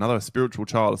 5, another spiritual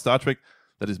child of Star Trek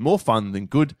that is more fun than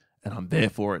good, and I'm there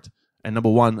for it. And number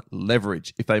 1,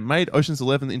 Leverage. If they made Ocean's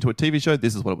 11 into a TV show,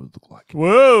 this is what it would look like.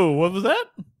 Whoa, what was that?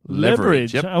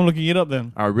 Leverage, yep. I'm looking it up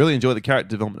then. I really enjoy the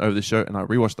character development over the show, and I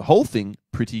rewatch the whole thing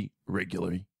pretty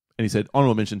regularly. And he said,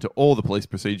 honorable mention to all the police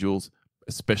procedurals,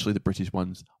 especially the British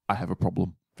ones. I have a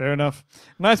problem. Fair enough.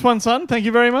 Nice one, son. Thank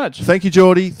you very much. Thank you,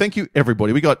 Geordie. Thank you,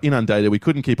 everybody. We got inundated. We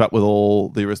couldn't keep up with all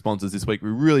the responses this week. We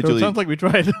really, So it sounds like we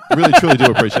tried. really, truly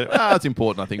do appreciate it. It's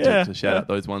important, I think, Yeah, to shout out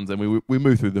those ones, and we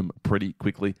move through them pretty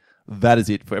quickly. That is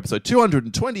it for episode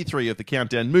 223 of the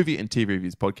Countdown Movie and TV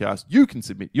Reviews podcast. You can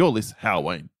submit your list. How,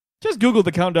 Wayne? Just Google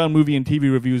the Countdown Movie and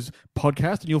TV Reviews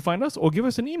podcast and you'll find us, or give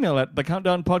us an email at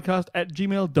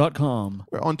thecountdownpodcast@gmail.com.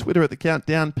 We're on Twitter at the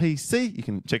Countdown PC. You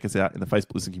can check us out in the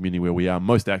Facebook listening community where we are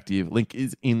most active. Link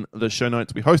is in the show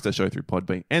notes. We host our show through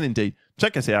Podbean, and indeed,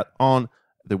 check us out on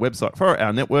the website for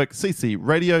our network, CC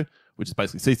Radio, which is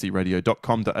basically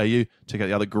ccradio.com.au. Check out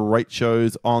the other great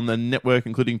shows on the network,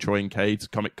 including Troy and Cade's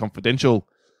Comic Confidential.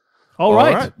 All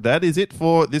right. That is it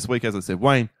for this week. As I said,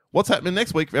 Wayne, what's happening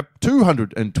next week for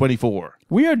 224?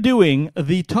 We are doing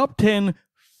the top 10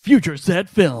 future set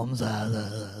films.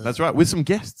 That's right, with some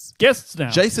guests. Guests now.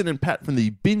 Jason and Pat from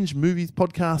the Binge Movies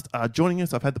podcast are joining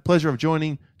us. I've had the pleasure of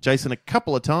joining Jason a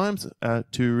couple of times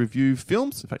to review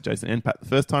films. In fact, Jason and Pat the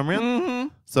first time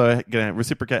around. So I'm going to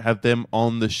reciprocate, have them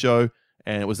on the show.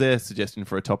 And it was their suggestion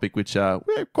for a topic which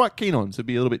we're quite keen on. So it'd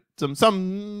be a little bit, some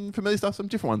familiar stuff, some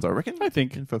different ones, I reckon. I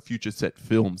think. And for future set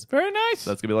films. Very nice. So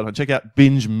that's going to be a lot of fun. Check out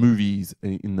Binge Movies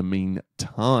in the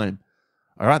meantime.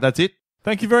 All right, that's it.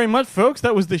 Thank you very much, folks.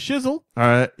 That was the shizzle.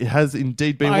 It has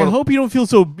indeed been. I hope you don't feel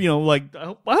so, like,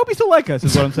 I hope you still like us,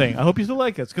 is what I'm saying. I hope you still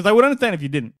like us, because I would understand if you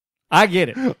didn't. I get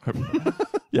it.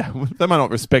 Yeah, they might not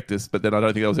respect us, but then I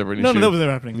don't think that was ever an issue. No, that was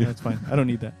never happening. That's fine. I don't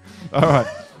need that. All right.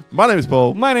 My name is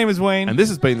Paul. My name is Wayne. And this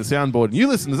has been The Soundboard. And you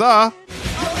listeners are...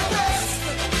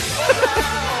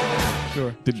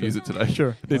 Sure. Didn't use it today.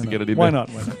 Sure. Didn't get it in Why there. not?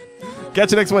 Why not?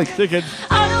 Catch you next week. See you, kids.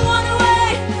 I don't wanna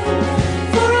wait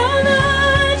for our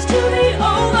nights to be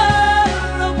over.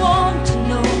 I want to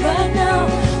know right now,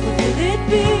 what will it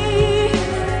be?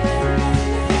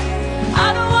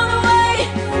 I don't wanna wait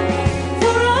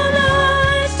for our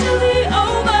nights to be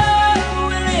over.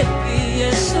 Will it be?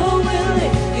 Yes, or will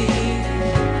it be?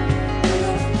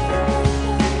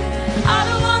 I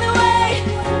don't wanna wait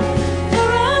for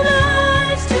our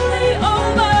nights to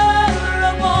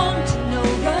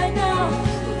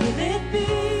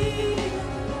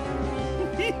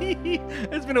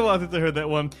while since I heard that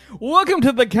one. Welcome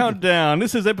to the countdown.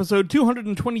 This is episode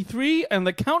 223, and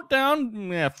the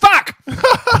countdown. Fuck!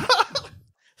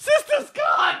 Sister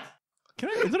Scott!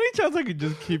 Is there any chance I could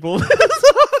just keep all this?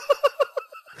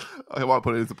 I might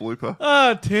put it as a blooper.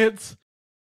 Ah, tits.